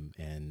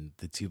 And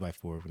the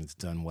 2x4, when it's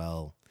done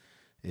well,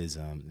 is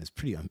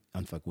pretty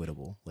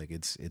unfuckwittable. Like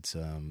it's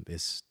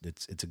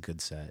a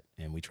good set,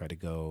 and we try to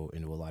go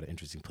into a lot of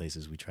interesting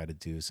places. We try to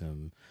do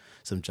some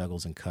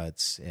juggles and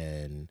cuts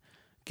and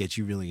get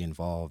you really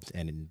involved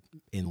and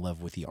in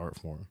love with the art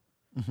form.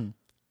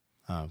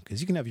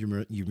 Because you can have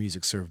your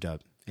music served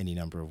up any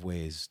number of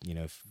ways. You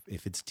know,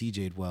 if it's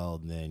DJ'd well,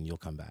 then you'll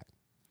come back.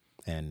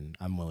 And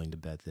I'm willing to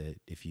bet that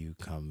if you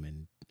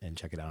come and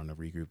check it out on a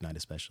regroup night,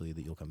 especially,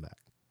 that you'll come back.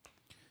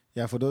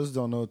 Yeah, for those who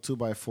don't know,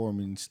 2x4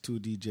 means two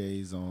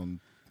DJs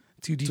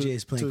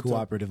playing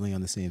cooperatively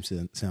on the same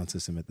sound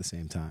system at the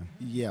same time.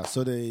 Yeah,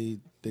 so they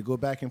go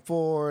back and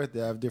forth.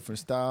 They have different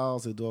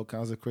styles. They do all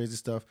kinds of crazy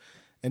stuff.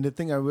 And the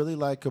thing I really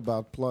like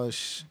about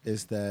Plush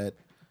is that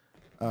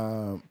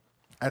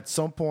at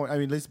some point, I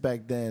mean, at least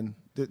back then,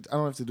 I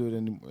don't have to do it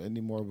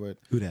anymore, but...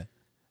 Who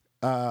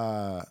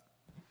that?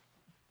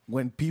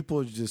 When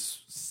people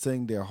just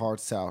sing their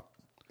hearts out,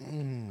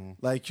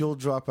 like you'll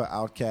drop an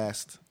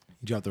Outkast.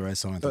 You drop the right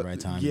song at the right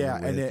time. Yeah,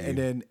 and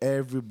then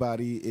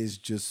everybody is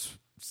just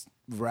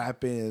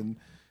rapping.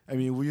 I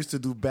mean, we used to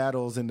do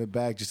battles in the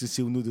back just to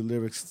see who knew the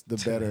lyrics the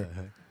better.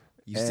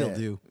 You still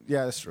do.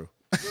 Yeah, that's true.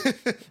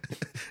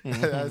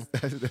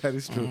 that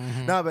is true.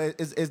 No, but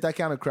it's that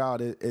kind of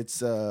crowd. It's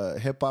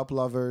hip hop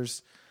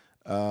lovers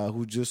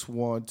who just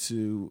want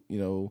to, you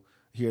know,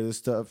 hear the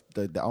stuff,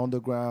 the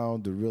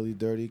underground, the really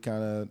dirty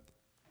kind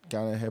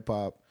of hip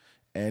hop,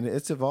 and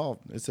it's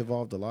evolved. It's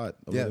evolved a lot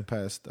over the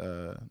past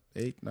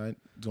 8, 9.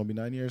 It's gonna be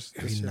 9 years.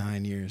 Maybe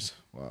 9 years.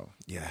 Wow.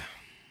 Yeah,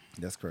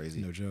 that's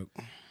crazy. No joke.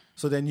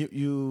 So then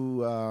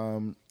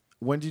you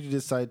when did you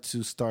decide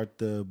to start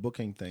the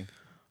booking thing?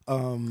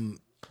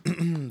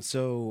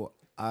 So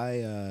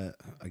I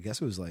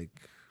guess it was like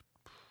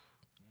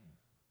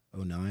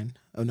 09,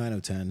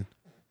 010.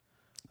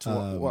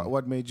 So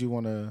what made you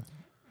want to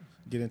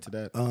get into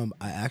that?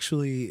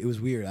 It was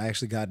weird. I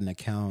actually got an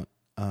account.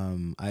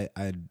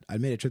 I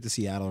made a trip to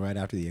Seattle right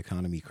after the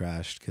economy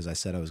crashed because I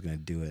said I was going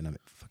to do it, and I'm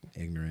fucking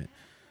ignorant.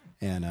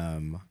 And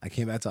I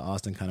came back to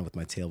Austin kind of with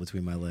my tail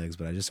between my legs,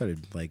 but I just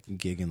started like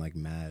gigging like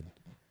mad.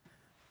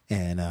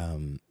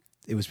 And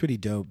it was pretty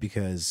dope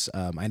because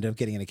I ended up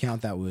getting an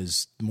account that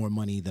was more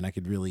money than I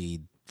could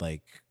really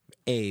like.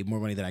 More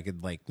money than I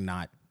could like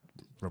not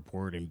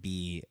report, and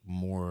B,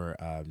 more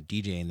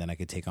DJing than I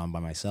could take on by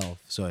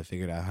myself. So I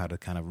figured out how to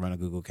kind of run a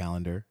Google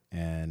Calendar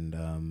and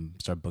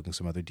start booking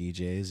some other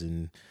DJs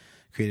and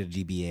created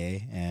a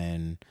DBA,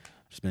 and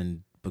just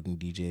been booking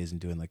DJs and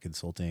doing like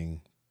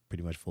consulting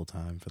pretty much full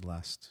time for the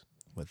last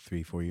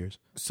 3-4 years.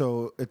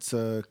 So it's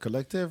a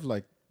collective,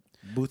 like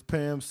Booth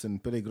Pimps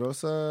and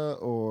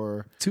Peligrosa,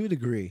 or to a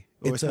degree,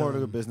 it's more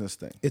of a business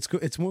thing.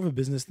 It's more of a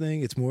business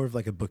thing. It's more of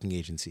like a booking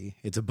agency.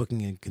 It's a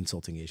booking and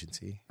consulting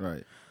agency,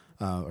 right?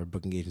 Or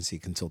booking agency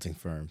consulting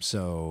firm.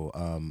 So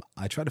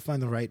I try to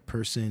find the right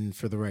person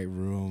for the right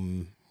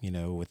room, you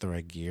know, with the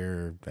right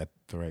gear at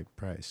the right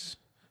price.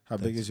 How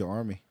big is your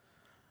army?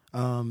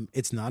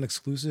 It's not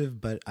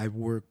exclusive, but I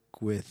work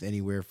with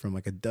anywhere from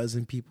like a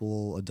dozen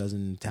people, a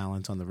dozen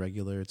talents on the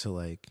regular to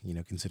like, you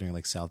know, considering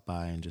like South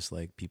by and just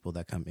like people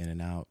that come in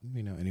and out,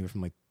 you know, anywhere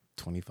from like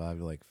 25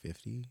 to like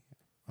 50.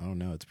 I don't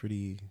know. It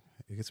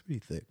gets pretty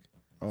thick.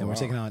 Oh, and we're wow.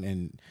 taking on,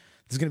 and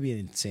this is going to be an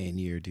insane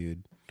year,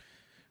 dude.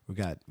 We've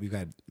got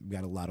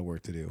a lot of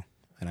work to do,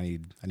 and I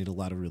need a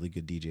lot of really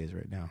good DJs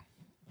right now.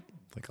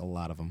 Like a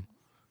lot of them.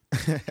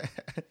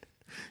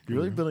 You're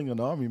really building an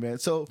army, man.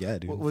 So, Yeah,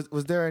 dude.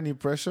 Was there any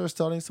pressure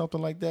starting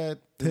something like that?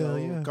 Hell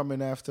yeah.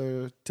 Coming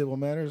after Table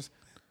Matters?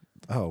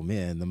 Oh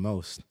man, the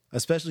most.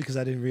 Especially because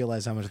I didn't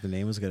realize how much the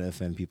name was going to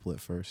offend people at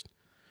first.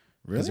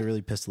 Because it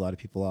really pissed a lot of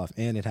people off,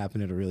 and it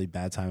happened at a really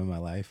bad time in my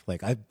life.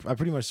 Like I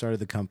pretty much started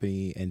the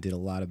company and did a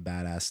lot of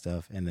badass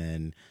stuff, and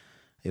then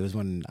it was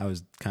when I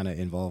was kind of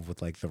involved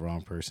with like the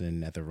wrong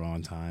person at the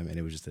wrong time, and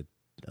it was just a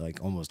like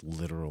almost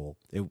literal.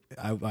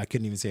 I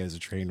couldn't even say it was a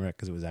train wreck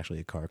because it was actually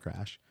a car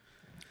crash.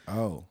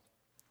 Oh.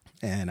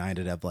 And I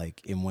ended up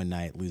like in one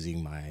night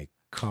losing my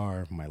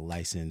car, my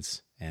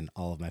license, and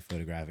all of my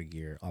photographic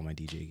gear, all my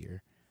DJ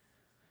gear.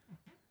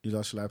 You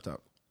lost your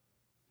laptop?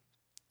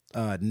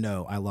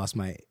 No, I lost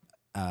my.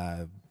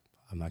 I'm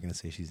not gonna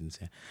say she's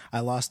insane. I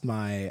lost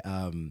my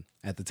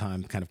at the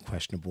time kind of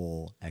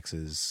questionable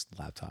ex's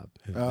laptop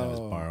that I was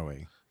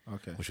borrowing,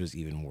 Okay. which was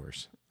even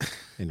worse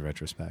in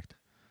retrospect.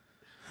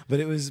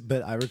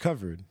 But I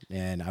recovered,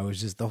 and I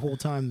was just the whole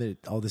time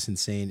that all this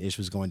insane ish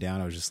was going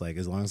down. I was just like,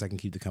 as long as I can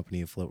keep the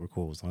company afloat, we're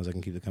cool. As long as I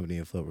can keep the company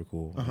afloat, we're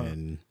cool.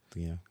 And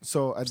you know.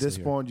 So at this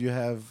here. point, you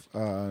have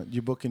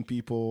you're booking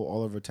people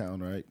all over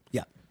town, right?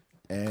 Yeah.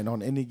 And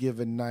on any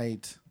given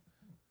night,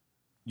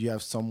 you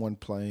have someone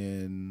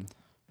playing.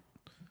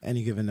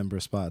 Any given number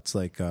of spots,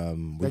 like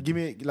Like, give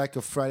me like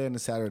a Friday and a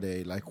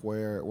Saturday. Like,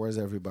 where's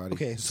everybody?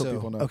 okay, so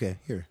people know. okay,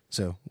 here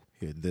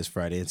this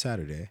Friday and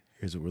Saturday.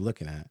 Here's what we're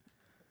looking at.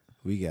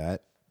 We got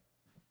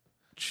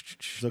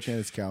Looking at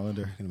his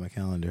calendar. looking at my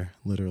calendar,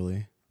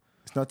 literally.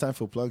 It's not time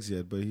for plugs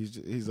yet, but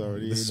he's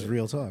already. This in is it.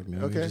 real talk,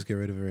 man. We Okay. can just get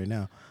rid of it right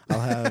now.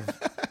 I'll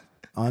have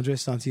Andre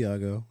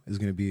Santiago is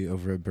going to be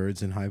over at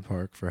Birds in Hyde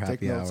Park for happy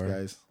Take notes, hour,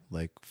 guys.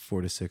 like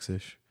 4 to 6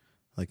 ish,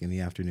 like in the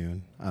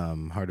afternoon.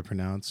 Hard to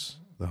pronounce.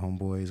 The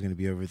homeboy is going to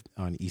be over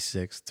on East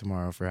 6th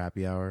tomorrow for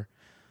happy hour.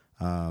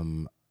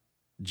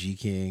 G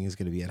King is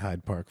going to be at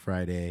Hyde Park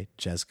Friday.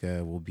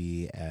 Jessica will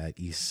be at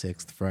East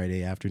 6th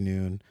Friday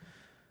afternoon.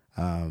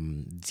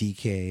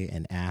 DK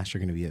and Ash are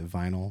going to be at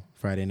Vinyl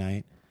Friday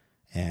night.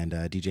 And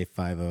DJ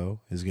 50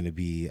 is going to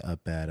be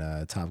up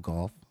at Top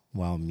Golf,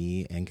 while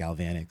me and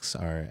Galvanics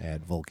are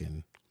at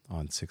Vulcan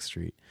on 6th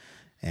Street.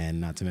 And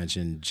not to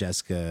mention,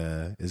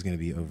 Jessica is going to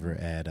be over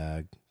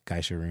at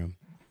Geisha Room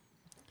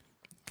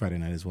Friday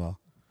night as well.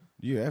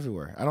 You're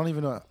everywhere. I don't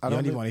even know. I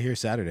don't even want to hear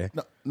Saturday.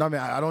 No, I mean,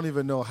 I don't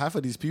even know half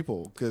of these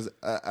people because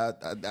I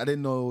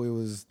didn't know it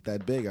was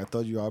that big. I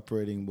thought you were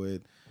operating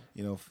with,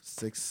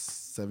 6,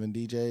 7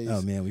 DJs.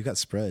 Oh man, we got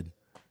spread.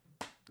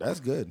 That's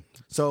good.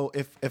 So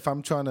if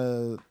I'm trying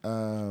to,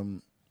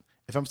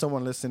 if I'm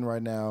someone listening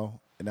right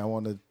now and I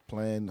want to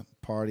plan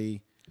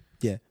party,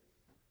 Yeah,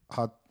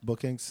 hot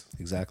bookings,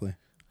 exactly.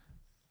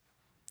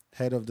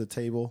 head of the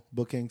table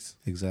bookings.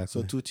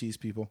 Exactly. So 2 T's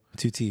people.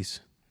 2 T's.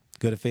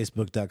 Go to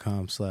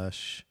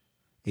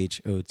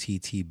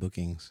facebook.com/HOTT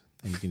bookings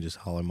and you can just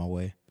holler my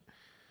way.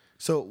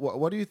 So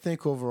what do you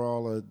think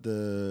overall of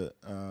the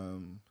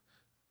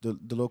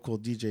local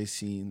DJ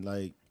scene?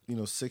 Like,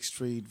 6th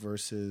Street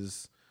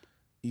versus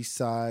East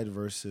Side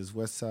versus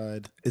West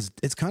Side.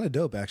 It's kind of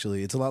dope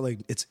actually. It's a lot like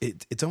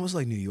it's almost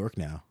like New York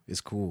now.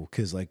 It's cool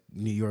because like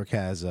New York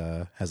has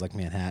like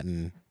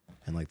Manhattan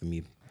and like the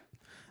meat.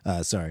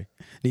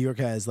 New York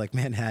has like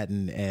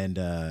Manhattan and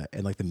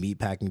like the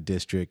meatpacking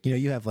district.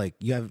 You have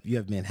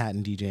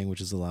Manhattan DJing,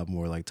 which is a lot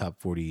more like top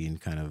 40 and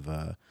kind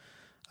of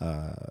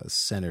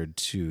centered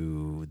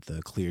to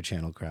the Clear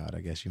Channel crowd,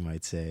 I guess you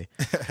might say,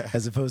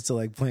 as opposed to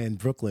like playing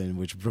Brooklyn,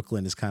 which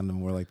Brooklyn is kind of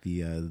more like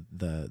the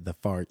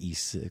far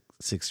east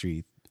 6th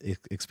Street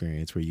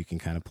experience, where you can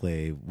kind of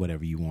play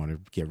whatever you want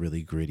to get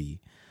really gritty,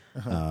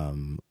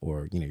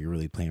 or you're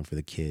really playing for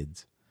the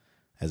kids,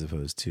 as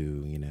opposed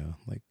to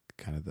like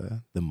kind of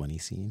the money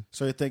scene.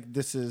 So you think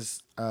this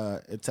is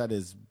it's at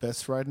its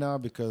best right now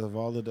because of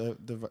all the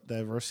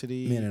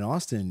diversity? Man, in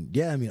Austin,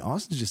 yeah, I mean,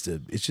 Austin's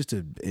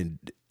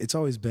it's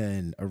always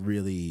been a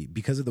really,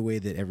 because of the way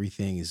that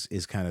everything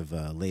is kind of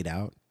laid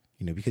out,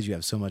 because you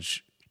have so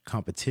much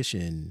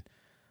competition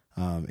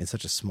in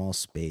such a small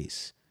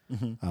space.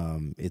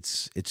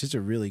 It's just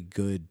a really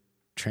good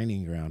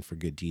training ground for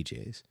good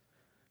DJs.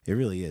 It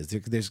really is.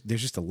 There's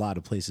just a lot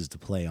of places to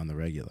play on the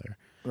regular.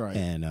 Right.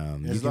 And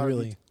there's a lot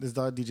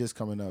of DJs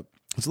coming up.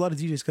 There's a lot of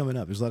DJs coming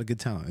up. There's a lot of good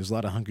talent. There's a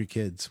lot of hungry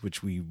kids,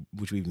 which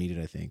we've needed,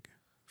 I think,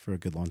 for a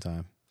good long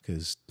time,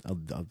 because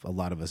a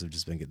lot of us have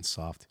just been getting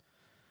soft.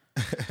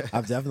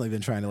 I've definitely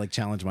been trying to like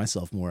challenge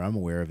myself more. I'm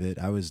aware of it.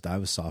 I was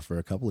soft for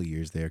a couple of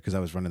years there because I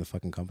was running the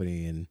fucking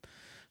company and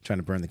trying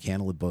to burn the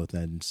candle at both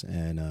ends.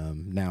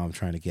 And now I'm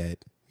trying to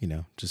get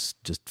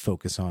just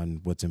focus on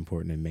what's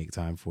important and make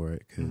time for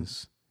it,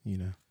 because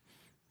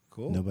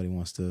cool. nobody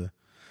wants to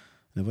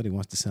Nobody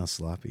wants to sound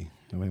sloppy.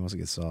 Nobody wants to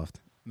get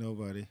soft.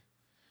 Nobody.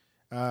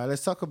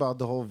 Let's talk about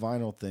the whole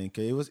vinyl thing.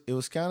 'Kay, it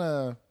was kind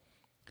of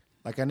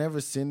like I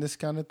never seen this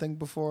kind of thing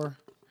before,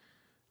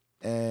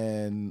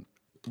 and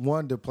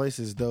one, the place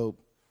is dope.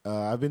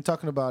 I've been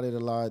talking about it a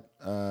lot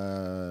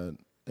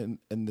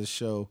in the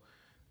show.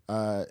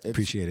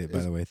 Appreciate it, by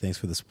the way. Thanks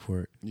for the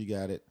support. You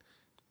got it.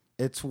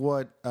 It's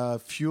what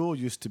Fuel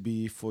used to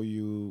be for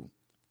you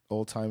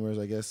old timers,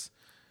 I guess.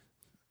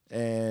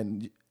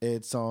 And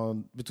it's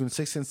on between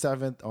 6th and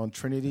 7th on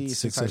Trinity.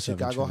 It's inside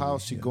Chicago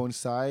House. You go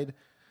inside,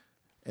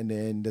 and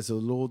then there's a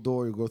little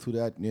door. You go through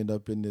that, and you end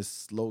up in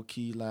this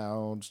low-key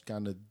lounge,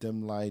 kind of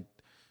dim light,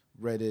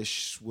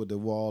 reddish, with a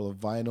wall of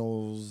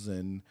vinyls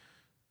and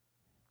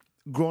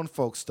grown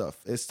folk stuff.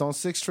 It's on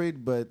 6th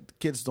Street, but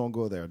kids don't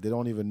go there. They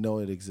don't even know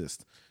it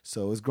exists.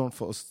 So it's grown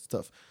folk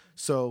stuff.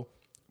 So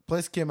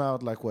place came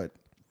out like what,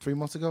 3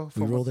 months ago?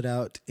 We rolled it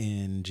out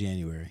in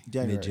January.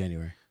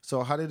 Mid-January.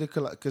 So how did it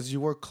collect? Because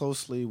you work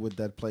closely with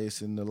that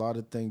place, and a lot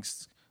of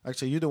things.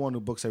 Actually, you're the one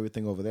who books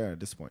everything over there at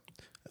this point.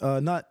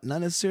 Not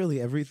necessarily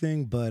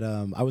everything, but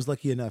I was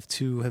lucky enough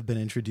to have been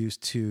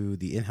introduced to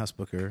the in-house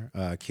booker,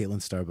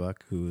 Caitlin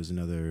Starbuck, who is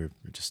another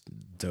just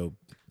dope,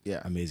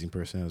 amazing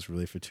person. It was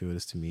really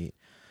fortuitous to meet.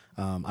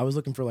 I was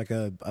looking for like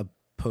a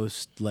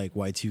post like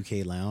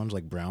Y2K lounge,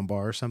 like Brown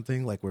Bar or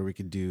something, like where we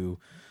could do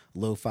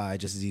lo-fi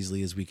just as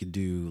easily as we could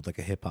do like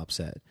a hip hop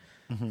set.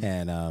 Mm-hmm.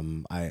 And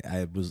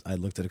I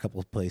looked at a couple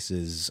of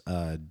places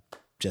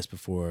just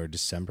before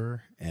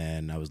December,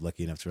 and I was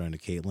lucky enough to run into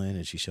Caitlin,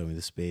 and she showed me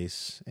the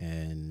space,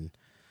 and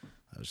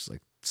I was just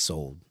like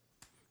sold,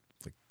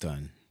 like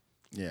done.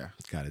 Yeah,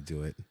 got to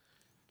do it.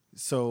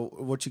 So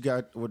what you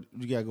got going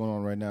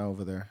on right now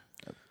over there?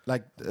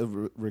 Like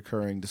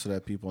recurring, just so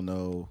that people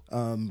know.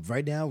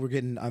 Right now,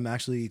 I'm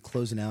actually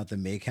closing out the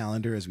May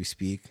calendar as we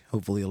speak.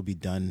 Hopefully, it'll be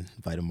done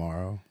by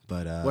tomorrow.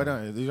 But why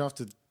don't you don't have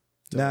to?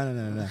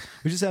 No.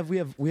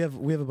 We have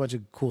a bunch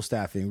of cool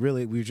staffing.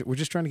 Really, we're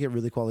just trying to get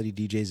really quality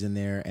DJs in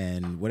there,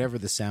 and whatever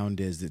the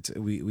sound is,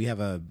 we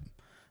have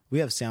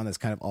sound that's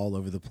kind of all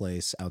over the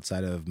place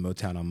outside of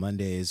Motown on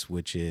Mondays,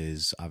 which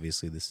is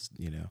obviously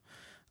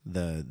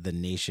the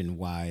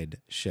nationwide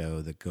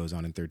show that goes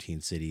on in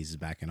 13 cities is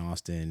back in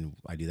Austin.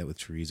 I do that with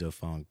Chorizo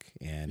Funk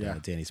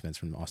and Danny Spence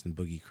from the Austin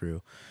Boogie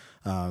Crew.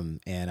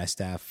 And I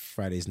staff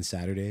Fridays and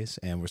Saturdays,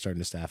 and we're starting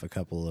to staff a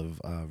couple of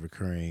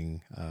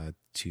recurring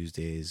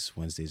Tuesdays,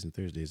 Wednesdays, and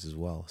Thursdays as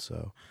well.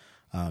 So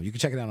you can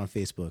check it out on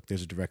Facebook.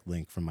 There's a direct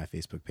link from my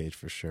Facebook page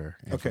for sure,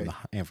 and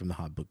from the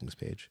Hot Bookings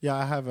page. Yeah,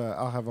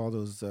 I'll have all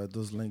those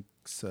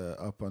links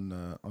up on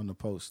the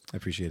post. I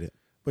appreciate it.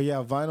 But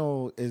yeah,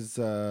 vinyl is,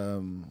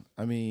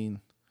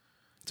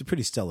 it's a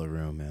pretty stellar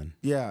room, man.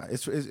 Yeah,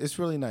 it's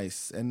really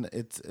nice, and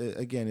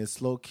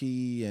it's low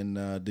key, and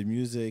the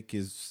music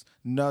is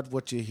not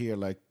what you hear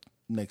like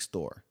next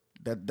door.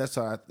 That's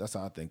how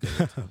I think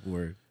of it.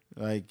 Word,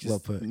 like just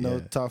well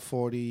put, top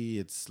 40.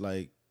 It's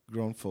like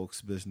grown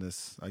folks'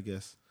 business, I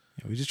guess.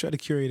 Yeah, we just try to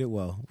curate it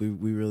well. We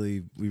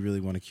really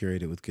want to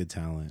curate it with good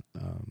talent.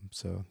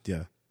 So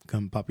yeah,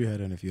 come pop your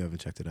head on if you haven't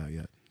checked it out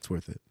yet. It's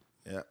worth it.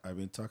 Yeah, I've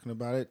been talking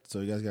about it,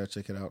 so you guys got to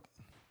check it out.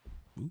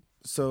 Ooh.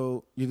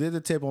 So you did the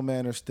Table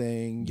Manners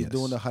thing. You're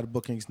doing the hot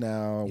bookings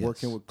now,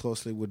 working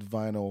closely with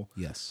vinyl.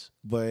 Yes.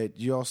 But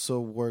you also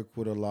work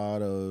with a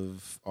lot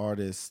of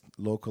artists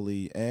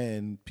locally,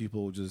 and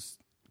people just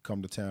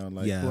come to town.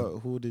 Like,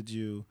 who did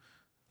you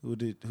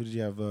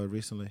have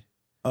recently?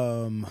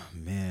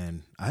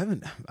 Man,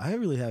 I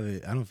really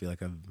haven't. I don't feel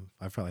like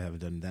I probably haven't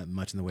done that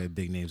much in the way of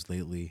big names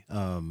lately.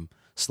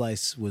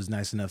 Slice was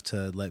nice enough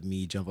to let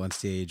me jump on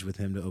stage with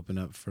him to open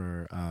up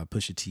for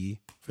Pusha T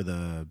for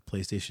the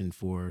PlayStation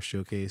 4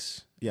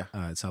 showcase. Yeah,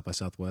 at South by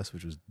Southwest,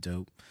 which was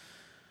dope.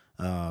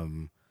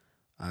 I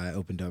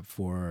opened up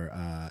for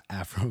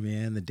Afro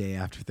Man the day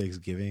after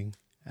Thanksgiving,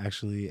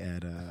 actually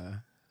at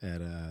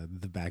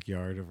the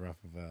backyard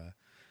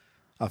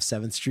off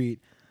 7th Street.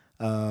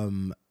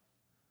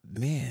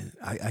 Man,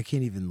 I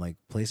can't even like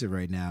place it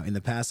right now. In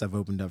the past, I've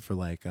opened up for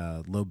like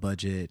Low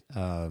Budget,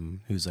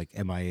 who's like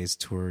MIA's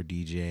tour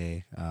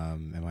DJ.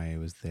 MIA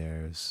was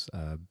there, it was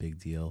a big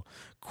deal.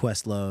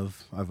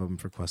 Questlove, I've opened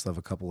for Questlove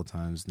a couple of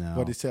times now.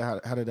 What did you say?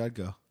 How did that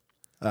go?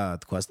 The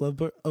Questlove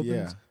opened?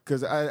 Yeah,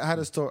 because I had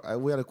a story.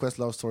 We had a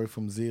Questlove story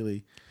from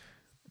Zeely.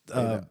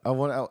 I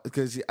want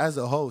because as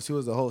a host, he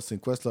was a host,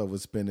 and Questlove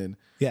was spinning.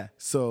 Yeah.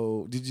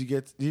 So you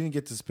didn't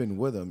get to spin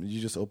with him?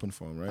 You just opened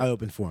for him, right? I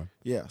opened for him.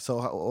 Yeah. So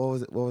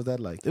what was that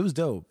like? It was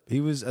dope.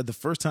 He was the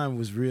first time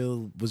was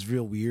real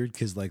weird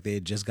because like they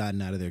had just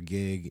gotten out of their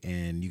gig,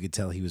 and you could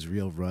tell he was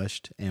real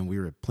rushed. And we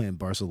were playing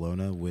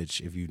Barcelona,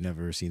 which if you've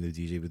never seen the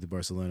DJ with the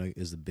Barcelona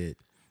is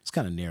it's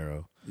kind of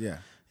narrow. Yeah.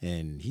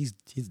 And he's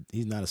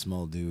not a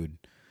small dude,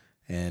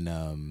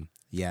 and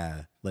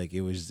like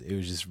it was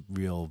just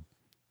real.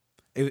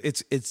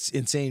 It's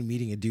insane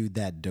meeting a dude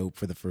that dope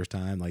for the first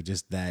time, like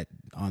just that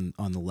on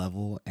the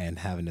level, and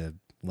having to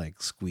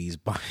like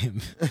squeezed by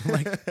him,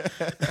 like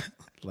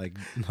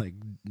like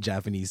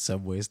Japanese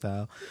subway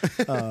style.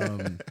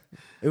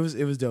 It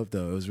was dope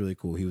though. It was really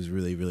cool. He was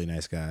really, really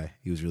nice guy.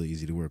 He was really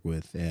easy to work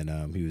with,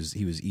 and he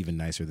was even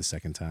nicer the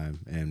second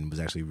time, and was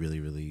actually really,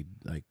 really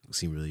like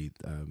seemed really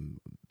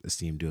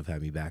esteemed to have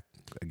had me back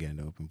again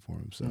to open for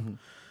him. So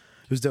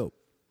it was dope.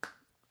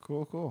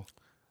 Cool.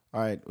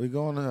 All right, we're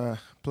going to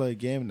play a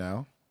game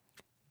now.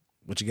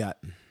 What you got?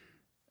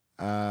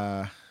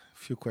 A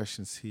few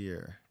questions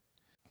here.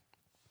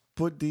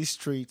 Put these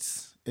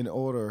streets in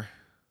order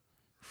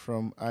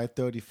from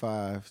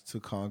I-35 to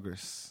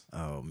Congress.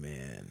 Oh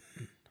man,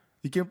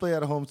 you can play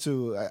at home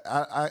too.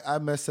 I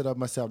messed it up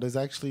myself. There's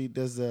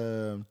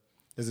a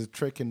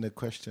trick in the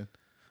question.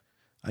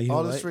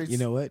 All the streets. You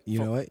know what?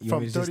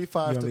 From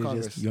 35 to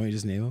Congress. You want me to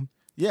just name them?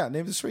 Yeah,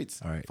 name the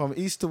streets. All right. From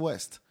east to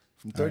west.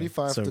 From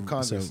 35 to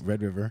Congress. So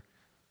Red River.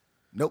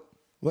 Nope.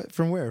 What?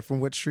 From where? From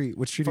what street?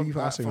 What street are you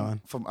passing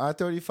on? From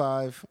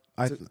I-35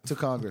 to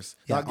Congress.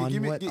 Yeah, now,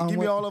 give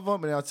me all of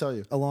them and I'll tell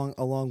you.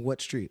 Along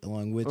what street?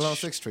 Along which? Along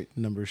 6th Street.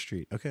 Number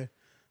street. Okay.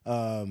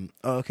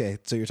 Okay.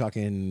 So you're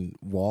talking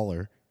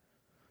Waller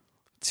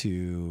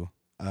to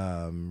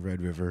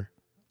Red River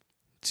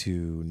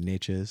to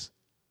Natchez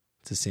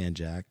to San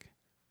Jack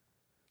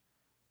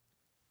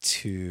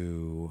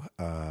to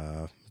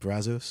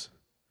Brazos,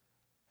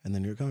 and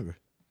then you're at Congress.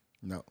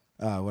 No.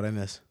 What'd I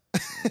miss?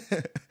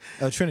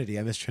 Trinity.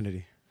 I missed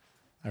Trinity.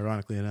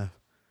 Ironically enough.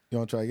 You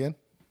want to try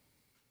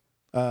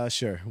again?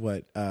 Sure.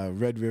 What?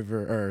 Red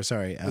River, or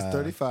sorry. It's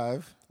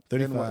 35.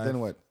 35. Then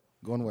what?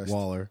 Going west.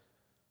 Waller.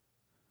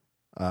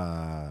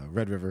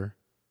 Red River.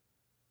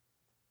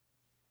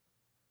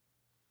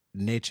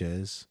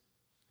 Natchez.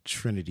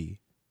 Trinity.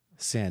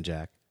 San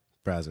Jack.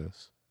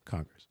 Brazos.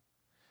 Congress.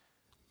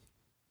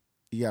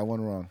 You got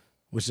one wrong.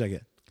 What did I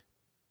get?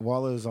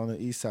 Waller is on the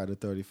east side of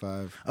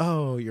 35.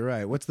 Oh, you're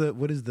right. What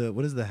is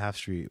the half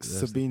street?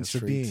 Sabine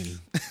Street. Sabine.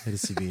 It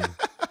is Sabine.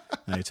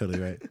 No, you're totally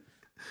right.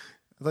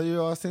 I thought you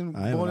were Austin,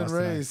 born and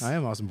raised. I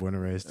am Austin, born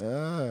and raised.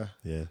 Yeah.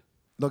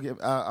 Look,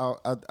 I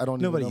don't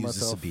Nobody even know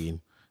uses myself.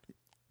 Sabine.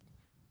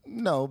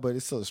 No, but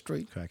it's still a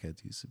street.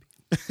 Crackheads use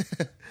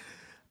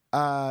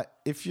Sabine.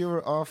 If you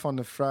were off on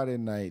the Friday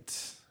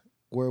night,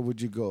 where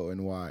would you go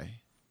and why?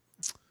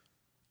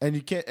 And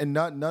you can't, and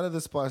none of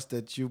the spots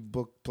that you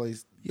book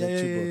place. Yeah.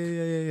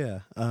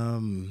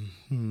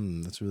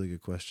 That's a really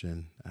good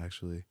question,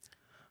 actually.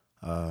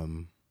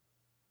 On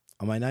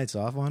my nights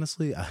off,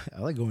 honestly, I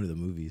like going to the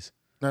movies.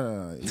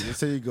 No. Let's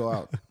say you go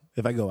out.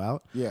 If I go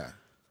out, Yeah.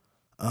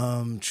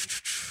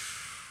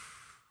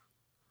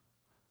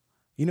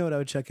 You know what I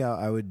would check out?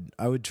 I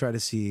would try to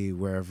see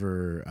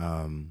wherever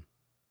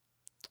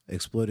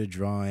Exploded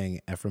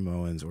Drawing, Ephraim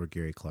Owens, or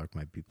Gary Clark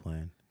might be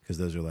playing, because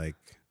those are like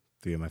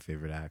three of my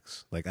favorite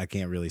acts. Like, I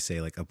can't really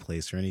say like a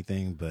place or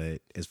anything,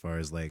 but as far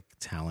as like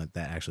talent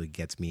that actually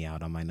gets me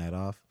out on my night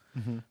off,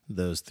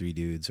 those three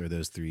dudes or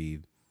those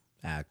three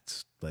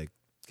acts like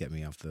get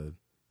me off the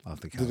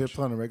couch. Do they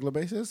play on a regular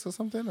basis or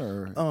something?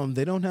 Or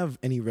They don't have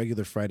any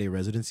regular Friday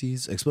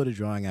residencies. Exploded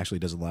Drawing actually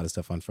does a lot of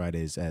stuff on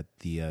Fridays at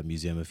the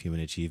Museum of Human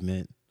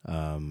Achievement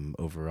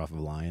over off of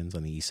Lyons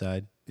on the east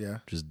side. Yeah.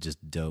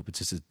 Just dope. It's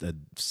just a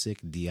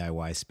sick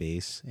DIY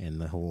space, and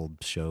the whole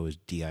show is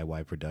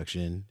DIY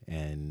production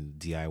and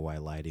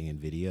DIY lighting and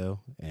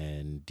video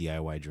and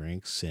DIY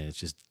drinks, and it's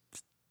just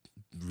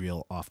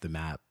real off the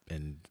map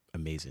and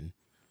amazing.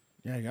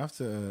 Yeah, you have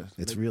to.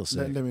 It's real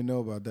sick. Let me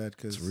know about that,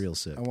 because It's real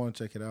sick. I want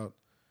to check it out.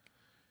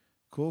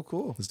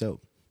 Cool. It's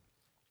dope.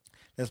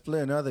 Let's play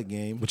another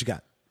game. What you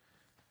got?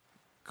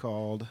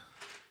 Called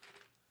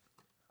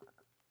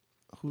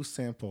Who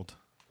Sampled?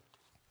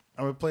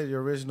 I'm going to play the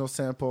original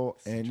sample,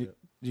 and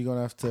you're going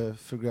to have to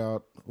figure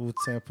out who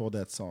sampled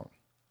that song.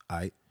 All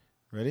right.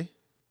 Ready?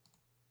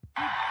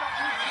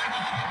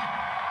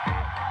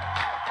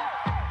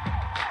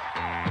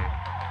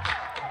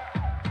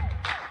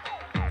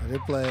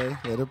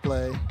 Let it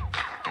play.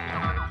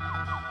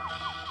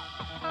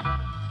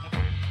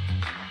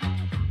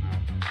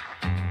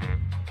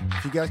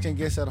 If you guys can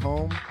guess at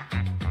home,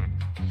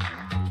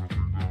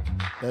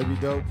 that'd be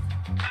dope.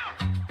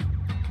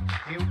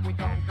 Here we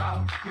don't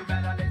go, you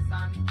better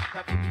listen. The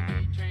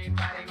BBB train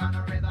riding on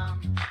a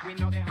rhythm. We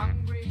know they're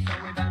hungry, so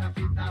we better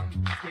feed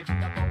them. Skip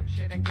the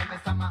bullshit and give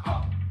us some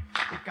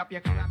pick up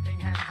your clapping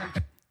hands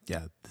and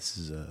Yeah, this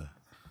is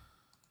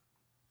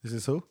This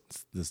is who?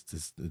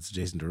 it's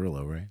Jason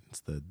Derulo, right? It's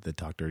the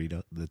Talk Dirty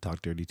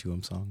to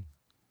Him song.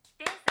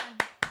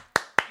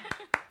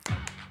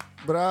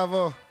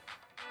 Bravo.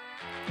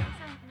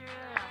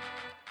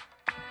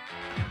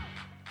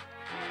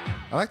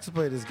 I like to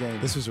play this game.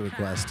 This was a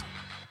request.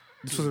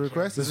 This was a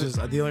request? This was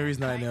the only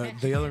reason I know.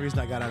 The only reason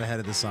I got out ahead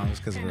of the song was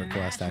because of a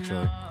request.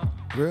 Actually,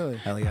 Really?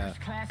 hell yeah.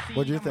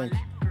 What do you think?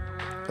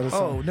 Of the Oh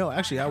song? no,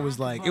 actually, I was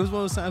like, it was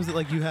one of those times that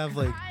like you have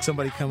like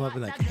somebody come up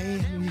and like, hey,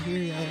 let me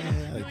hear ya,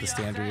 like the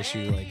standard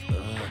issue, like.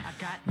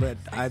 But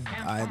I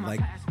like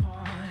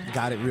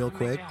got it real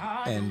quick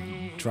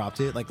and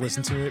dropped it, like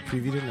listened to it,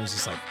 previewed it, and it was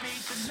just like,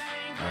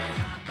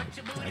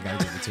 I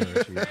gotta give it to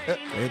her.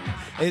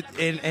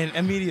 And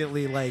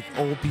immediately, like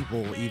old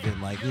people,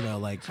 even like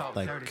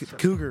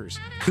cougars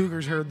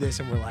heard this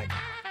and were like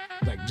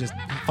just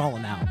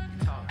falling out,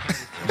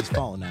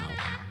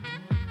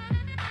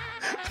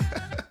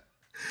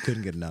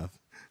 Couldn't get enough.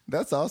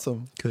 That's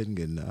awesome. Couldn't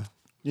get enough.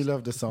 You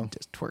love the song.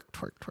 Just twerk,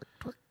 twerk, twerk,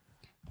 twerk.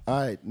 All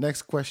right,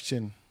 next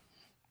question.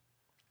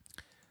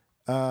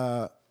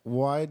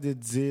 Why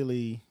did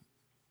Zilly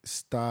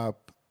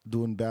stop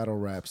doing battle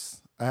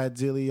raps? I had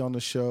Zilly on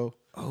the show.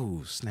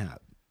 Oh,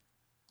 snap.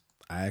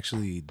 I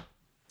actually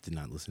did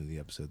not listen to the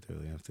episode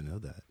thoroughly enough to know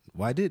that.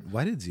 Why did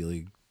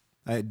Zilly?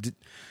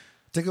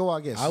 Take a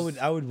wild guess.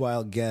 I would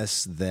wild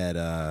guess that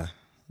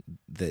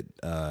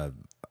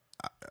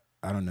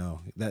I don't know,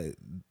 that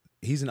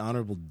he's an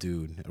honorable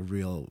dude.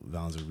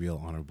 Valen's a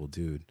real honorable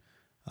dude.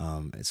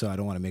 So I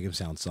don't want to make him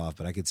sound soft,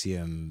 but I could see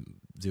him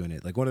doing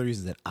it. Like one of the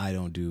reasons that I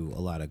don't do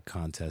a lot of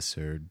contests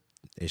or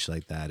ish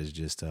like that is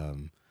just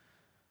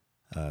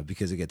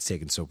because it gets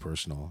taken so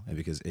personal, and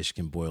because ish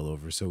can boil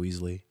over so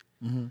easily.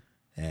 Mm-hmm.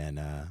 And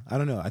I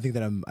don't know. I think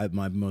that I'm at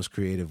my most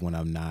creative when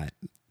I'm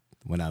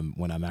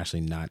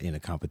actually not in a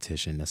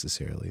competition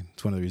necessarily.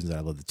 It's one of the reasons that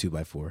I love the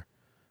 2x4.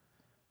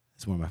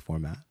 It's more my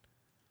format.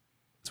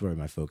 It's where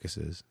my focus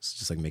is. It's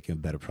just like making a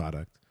better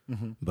product.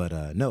 Mm-hmm. But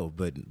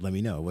let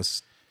me know.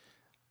 Was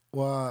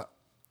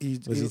he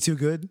too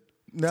good?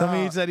 No, tell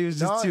me you said he was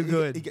just too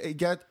good.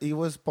 He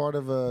was part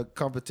of a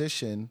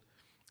competition,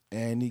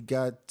 and he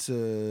got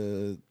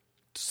to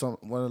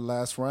one of the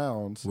last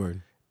rounds.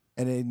 Word.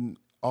 And then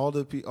all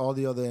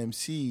the other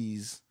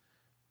MCs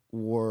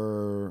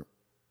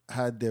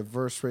had their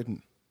verse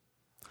written.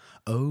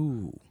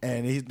 Oh,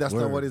 and that's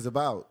not what he's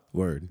about.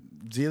 Word.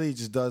 Zilly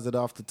just does it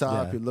off the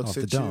top. Yeah, he looks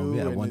at dome.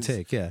 you. Yeah, one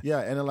take. Yeah,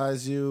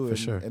 analyze you for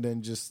sure, and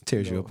then just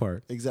tears you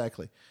apart.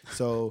 Exactly.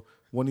 So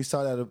when he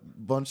saw that a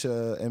bunch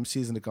of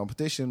MCs in the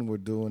competition were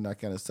doing that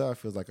kind of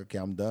stuff, he was like, "Okay,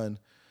 I'm done.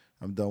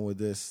 I'm done with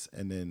this,"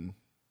 and then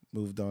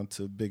moved on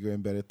to bigger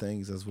and better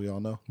things, as we all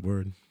know.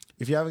 Word.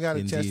 If you haven't had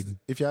a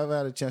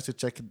chance to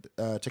check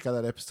out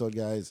that episode,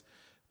 guys,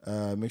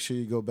 make sure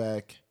you go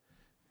back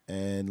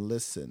and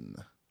listen.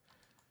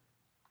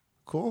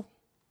 Cool.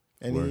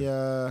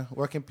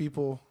 Where can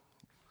people?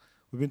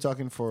 We've been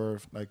talking for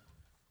like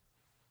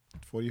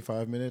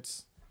 45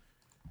 minutes.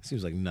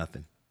 Seems like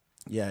nothing.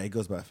 Yeah, it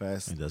goes by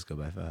fast. It does go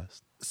by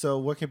fast. So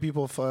where can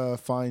people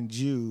find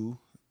you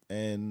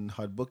and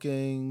hot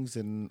bookings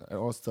and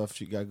all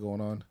stuff you got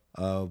going on?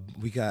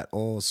 We got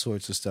all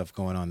sorts of stuff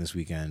going on this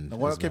weekend. Now,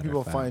 where can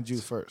people find you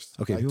first?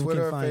 Okay, like people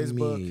Twitter, can find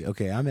Facebook? me.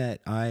 Okay, I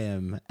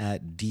am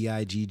at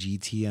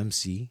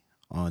DIGGTMC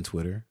on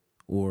Twitter,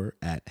 or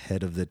at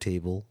Head of the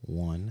Table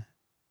 1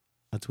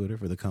 on Twitter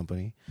for the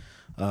company.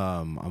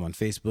 I'm on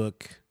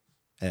Facebook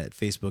at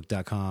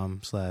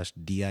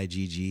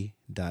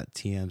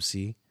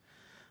facebook.com/digg.tmc.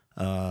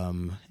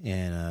 And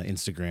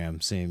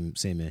Instagram,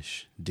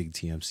 same-ish,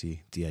 DiggTMC,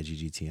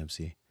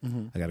 DIGGTMC.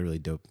 Mm-hmm. I got a really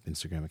dope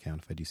Instagram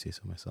account, if I do say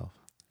so myself.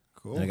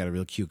 Cool. And I got a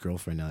real cute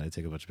girlfriend now that I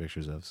take a bunch of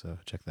pictures of, so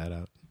check that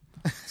out.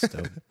 It's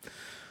dope.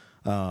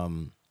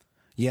 I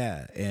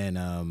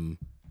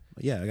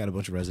got a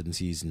bunch of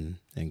residencies and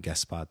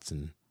guest spots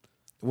and.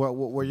 Where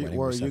are you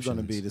going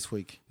to be this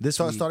week?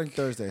 Starting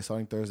Thursday.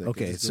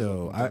 Okay,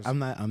 so I'm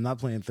not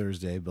playing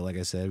Thursday, but like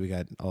I said, we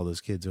got all those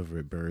kids over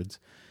at Birds,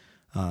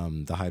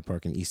 the Hyde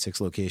Park and East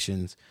 6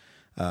 locations.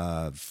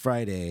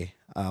 Friday,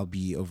 I'll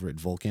be over at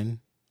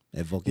Vulcan.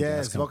 Gas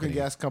Company. Vulcan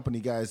Gas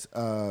Company, guys.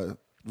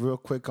 Real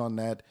quick on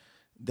that.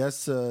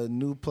 That's a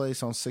new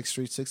place on 6th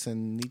Street, 6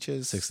 and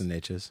Natchez. 6 and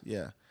Natchez.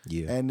 Yeah.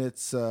 And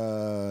it's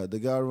the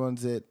guy who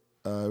runs it,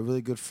 a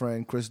really good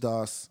friend, Chris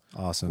Doss.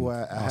 Awesome. Who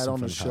I had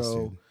on the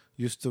show.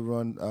 Used to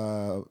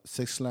run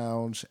Six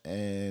Lounge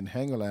and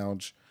Hangar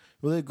Lounge.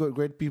 Really good,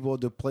 great people.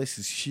 The place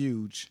is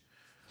huge.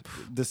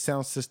 The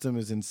sound system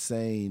is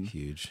insane.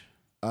 Huge.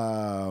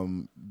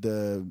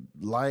 The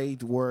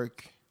light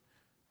work,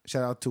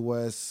 shout out to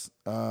Wes,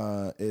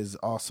 is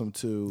awesome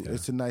too. Yeah.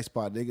 It's a nice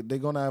spot. They're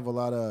going to have a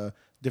lot of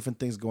different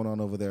things going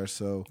on over there.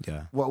 So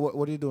yeah.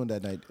 What are you doing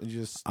that night?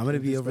 I'm going to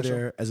be over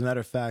there. As a matter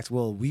of fact,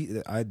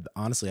 I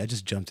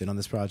just jumped in on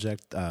this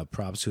project.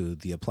 Props to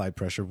the Applied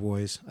Pressure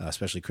boys,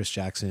 especially Chris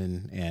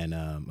Jackson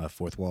and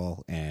Fourth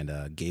Wall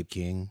and Gabe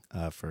King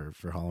for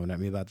hollering at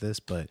me about this.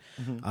 But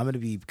I'm going to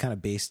be kind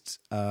of based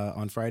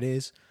on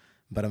Fridays,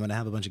 but I'm going to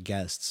have a bunch of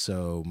guests.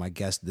 So my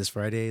guest this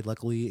Friday,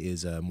 luckily,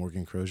 is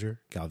Morgan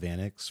Crozier,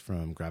 Galvanics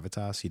from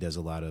Gravitas. He does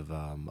a lot of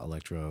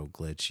electro,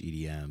 glitch,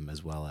 EDM,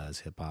 as well as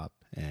hip hop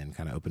and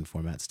kind of open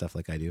format stuff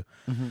like I do.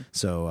 Mm-hmm.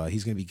 So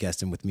he's going to be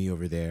guesting with me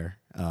over there,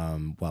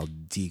 while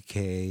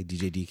DJ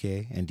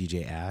DK and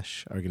DJ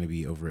Ash are going to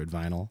be over at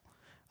Vinyl.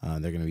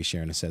 They're going to be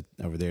sharing a set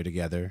over there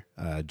together.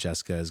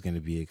 Jessica is going to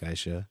be at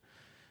Geisha.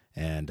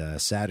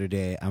 And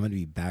Saturday, I'm going to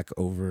be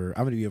over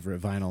at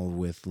Vinyl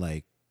with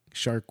like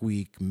Shark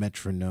Week,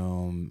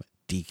 Metronome,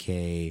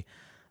 DK,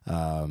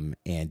 and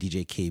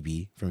DJ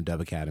KB from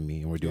Dub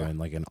Academy. And we're doing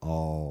like an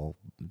all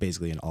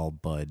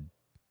bud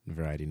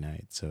variety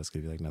night. So it's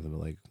gonna be like nothing but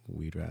like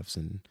weed raps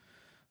and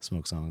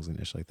smoke songs and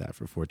ish like that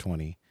for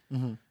 420.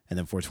 Mm-hmm. And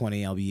then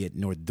 420, I'll be at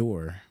North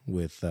Door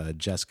with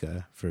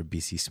Jessica for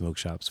BC Smoke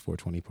Shop's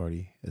 420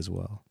 party as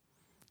well.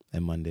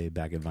 And Monday,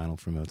 back at Vinyl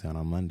for Motown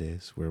on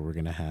Mondays, where we're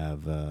going to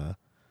have...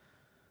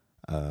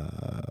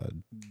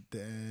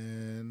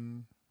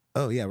 then...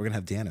 Oh, yeah, we're going to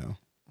have Dano.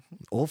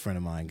 Old friend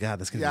of mine. God,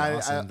 that's going to be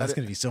awesome. That's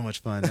going to be so much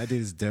fun. That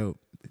dude's dope.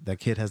 That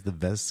kid has the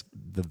best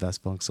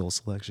funk soul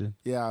selection.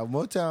 Yeah,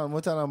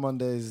 Motown on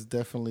Mondays is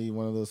definitely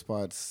one of those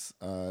spots.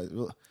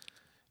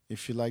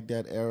 If you like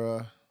that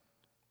era,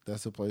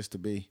 that's the place to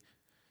be.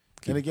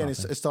 And again, it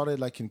started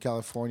like in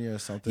California or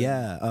something.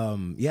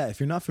 Yeah,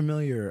 if you're not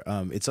familiar,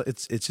 it's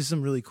just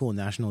some really cool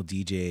national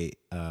DJ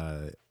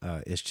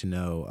ish to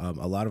know.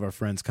 A lot of our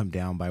friends come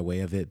down by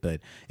way of it,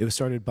 but it was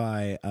started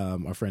by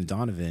our friend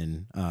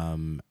Donovan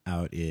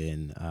out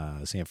in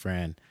San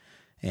Fran.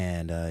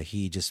 And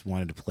he just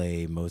wanted to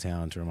play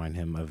Motown to remind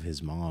him of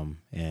his mom.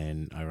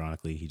 And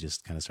ironically, he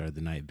just kind of started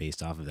the night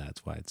based off of that.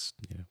 That's why it's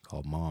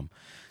called Mom.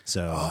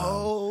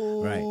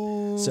 So, right.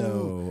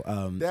 So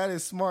that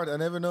is smart. I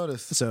never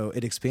noticed. So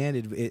it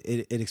expanded.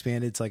 It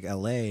expanded to like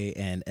L.A.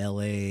 and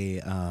L.A.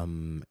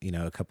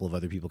 A couple of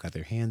other people got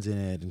their hands in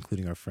it,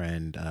 including our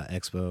friend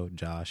Expo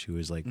Josh, who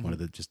is like one of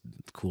the just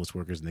coolest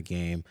workers in the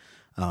game.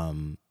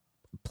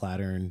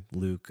 Plattern,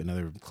 Luke,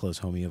 another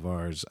close homie of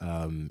ours,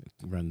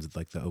 runs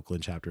like the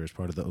Oakland chapter, as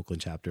part of the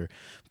Oakland chapter.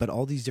 But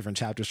all these different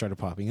chapters started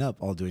popping up,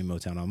 all doing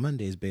Motown on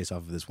Mondays based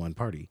off of this one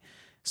party.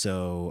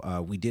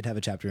 So we did have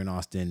a chapter in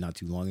Austin not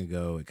too long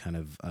ago. It kind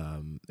of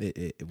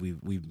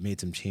we've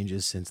made some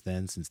changes since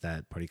then, since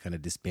that party kind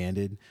of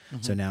disbanded.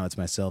 Mm-hmm. So now it's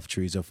myself,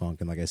 Chorizo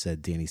Funk, and like I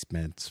said, Danny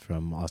Spence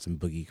from Austin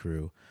Boogie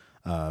Crew,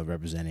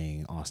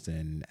 representing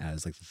Austin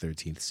as like the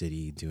 13th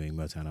city, doing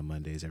Motown on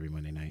Mondays every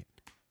Monday night.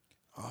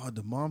 Oh,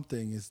 the mom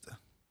thing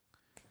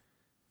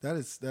that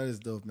is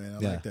dope, man. I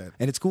like that.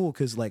 And it's cool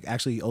because like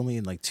actually only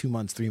in like 2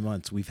 months, 3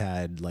 months, we've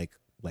had like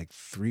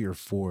 3 or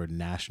 4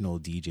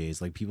 national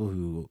DJs, like people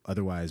who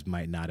otherwise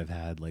might not have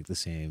had like the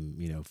same,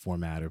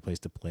 format or place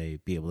to play,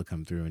 be able to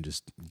come through and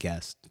just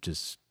guest,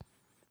 just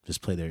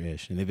play their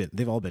ish. And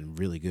they've all been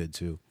really good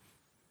too.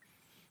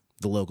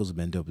 The locals have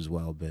been dope as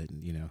well, but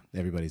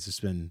everybody's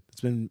it's been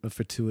a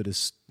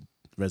fortuitous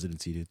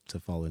residency to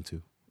fall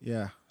into.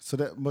 Yeah. So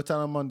that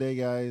Motown on Monday,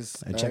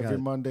 guys. And check every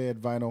Monday at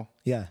Vinyl.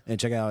 Yeah. And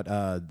check out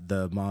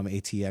the Mom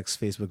ATX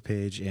Facebook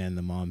page and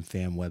the Mom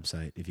Fam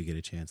website if you get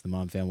a chance. The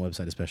Mom Fam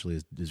website especially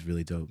is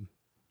really dope.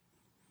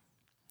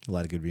 A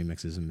lot of good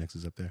remixes and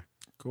mixes up there.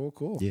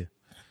 Cool. Yeah.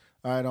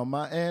 All right. On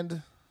my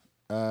end,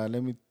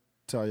 let me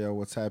tell you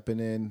what's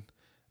happening.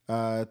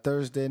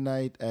 Thursday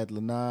night at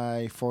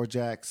Lanai, Four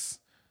Jacks,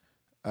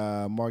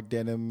 Mark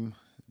Denham,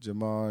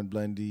 Jamon,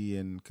 Blendy,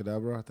 and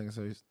Cadabra. I think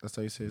that's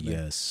how you say his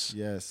name.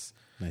 Yes.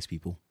 Nice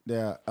people.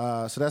 Yeah.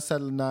 So that's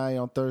Saturday night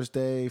on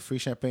Thursday. Free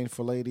champagne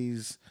for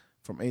ladies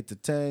from 8 to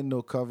 10.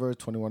 No cover.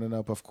 21 and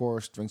up, of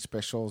course. Drink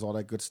specials, all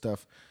that good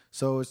stuff.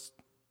 So it's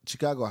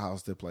Chicago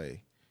House they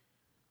play.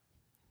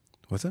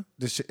 What's that?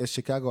 It's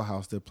Chicago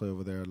House they play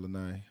over there at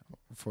Lanai,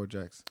 Four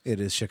Jacks. It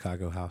is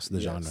Chicago House, the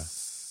genre.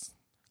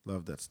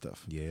 Love that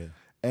stuff. Yeah.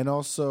 And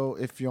also,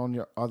 if you're on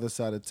your other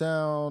side of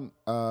town,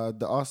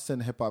 the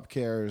Austin Hip Hop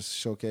Cares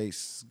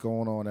Showcase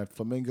going on at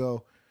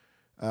Flamingo.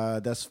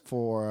 That's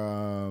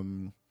for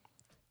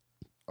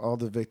all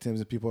the victims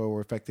and people who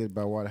were affected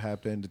by what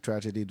happened, the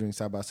tragedy during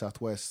South by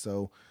Southwest.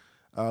 So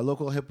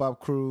local hip-hop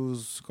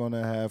crews going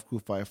to have Crew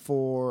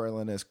 5-4,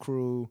 LNS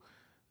Crew,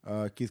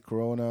 Keith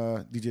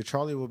Corona, DJ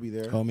Charlie will be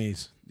there.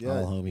 Homies. Yeah.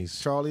 All homies.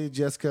 Charlie,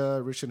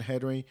 Jessica, Richard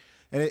Henry.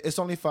 And it's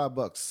only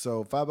 $5.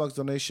 So $5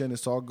 donation.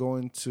 It's all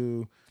going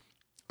to,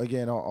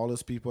 again, all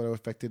those people that were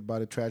affected by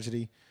the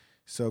tragedy.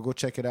 So go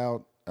check it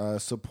out.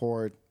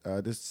 Support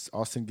this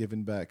Austin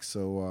giving back.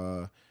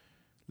 So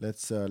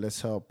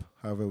let's help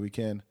however we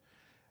can.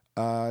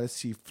 Let's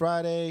see.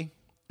 Friday,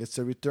 it's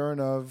the return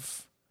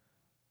of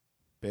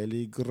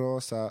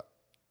Peligrosa.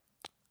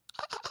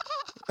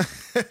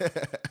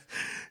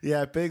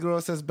 Yeah,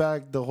 Peligrosa's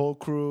back. The whole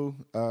crew,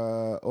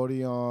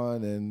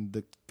 Orion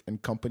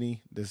and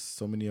company. There's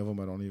so many of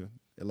them.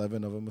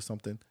 11 of them or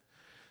something.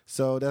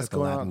 So that's like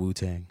going on.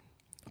 Wu-Tang.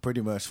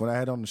 Pretty much. When I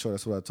had on the show,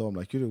 that's what I told him.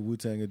 Like, you're the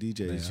Wu-Tang of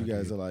DJs. You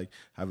guys are like,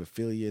 have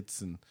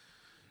affiliates. And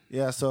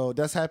yeah, so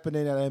that's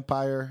happening at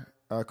Empire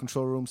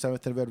Control Room,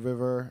 7th and Red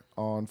River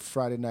on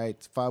Friday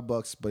night.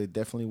 $5, but it's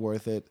definitely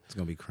worth it. It's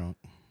going to be crunk.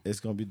 It's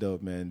going to be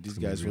dope, man. These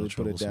guys really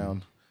put it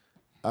down.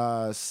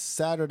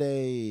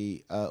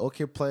 Saturday,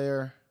 OK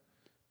Player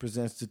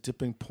presents The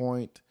Tipping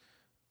Point.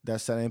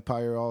 That's at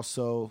Empire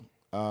also.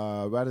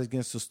 Riders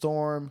Against the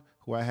Storm,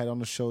 who I had on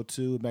the show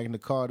too. Magna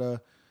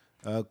Carta,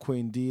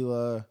 Queen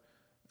Dila,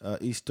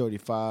 East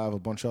 35, a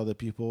bunch of other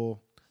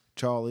people.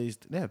 Charlie's.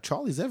 Damn,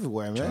 Charlie's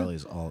everywhere, man.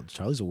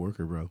 Charlie's a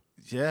worker, bro.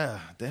 Yeah,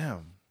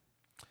 damn.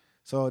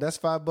 So that's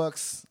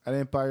 $5 at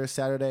Empire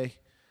Saturday.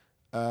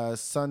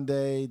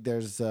 Sunday,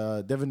 there's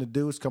Devin the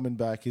Deuce coming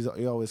back. He's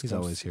always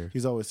here.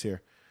 He's always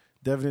here.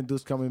 Devin the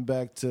Deuce coming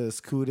back to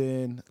Scoot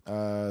In.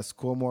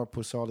 Scoremore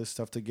puts all this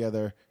stuff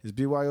together. It's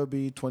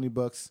BYOB,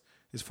 $20.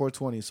 It's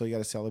 420, so you got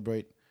to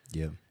celebrate.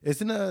 Yeah,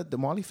 Isn't the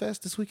Molly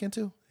Fest this weekend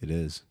too? it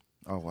is.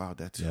 Oh wow,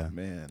 that's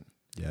man.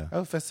 Yeah. I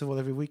have a festival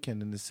every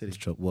weekend in the city.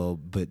 Well,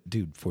 but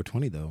dude,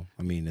 420 though.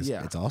 I mean,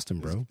 it's Austin,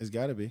 bro. It's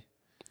got to be.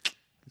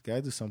 It's got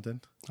to do something.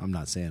 I'm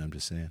not saying. I'm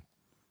just saying.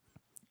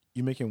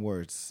 You're making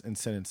words and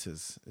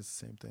sentences. It's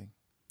the same thing.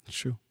 It's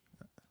true.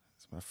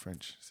 It's my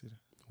French. See that?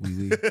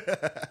 Oui, oui.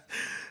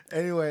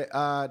 Anyway,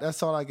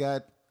 that's all I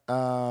got.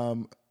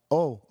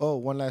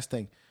 One last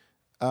thing.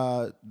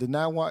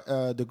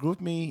 The group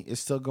me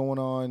is still going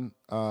on.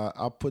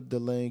 I'll put the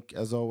link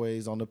as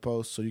always on the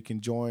post so you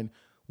can join.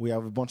 We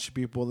have a bunch of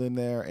people in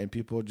there, and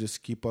people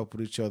just keep up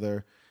with each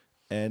other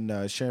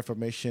and share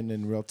information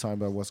in real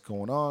time about what's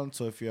going on.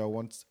 So if you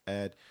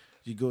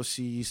go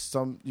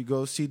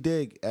see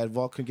Digg at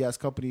Vulcan Gas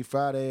Company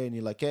Friday, and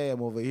you're like, hey,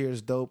 I'm over here,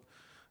 it's dope.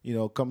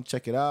 Come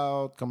check it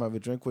out. Come have a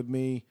drink with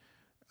me.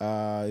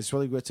 It's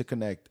really great to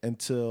connect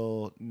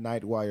until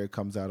Nightwire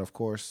comes out. Of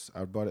course,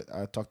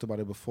 I talked about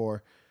it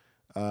before.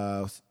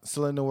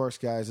 Still in the works,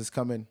 guys. It's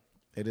coming.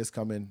 It is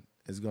coming.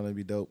 It's gonna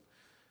be dope.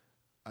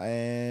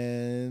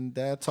 And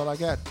that's all I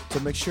got.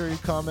 So make sure you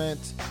comment,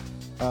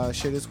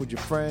 share this with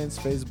your friends,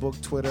 Facebook,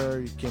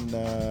 Twitter. You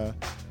can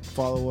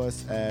follow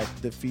us at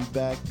The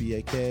Feedback,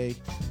 BAK.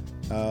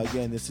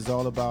 Again, this is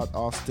all about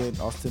Austin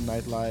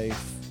nightlife.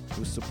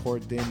 We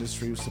support the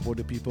industry. We support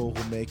the people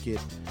who make it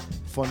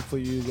fun for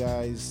you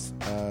guys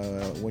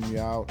when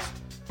you're out.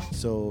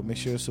 So make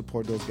sure to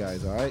support those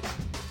guys, all right?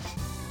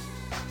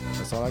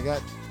 That's all I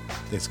got.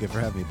 Thanks again for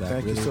having me back.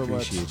 Thank really you so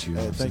appreciate much. you.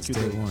 Thank you,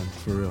 day Digg. one,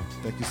 for real.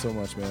 Thank you so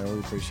much, man. I really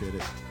appreciate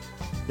it.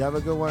 You have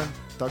a good one.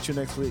 Talk to you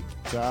next week.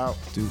 Ciao.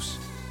 Deuce.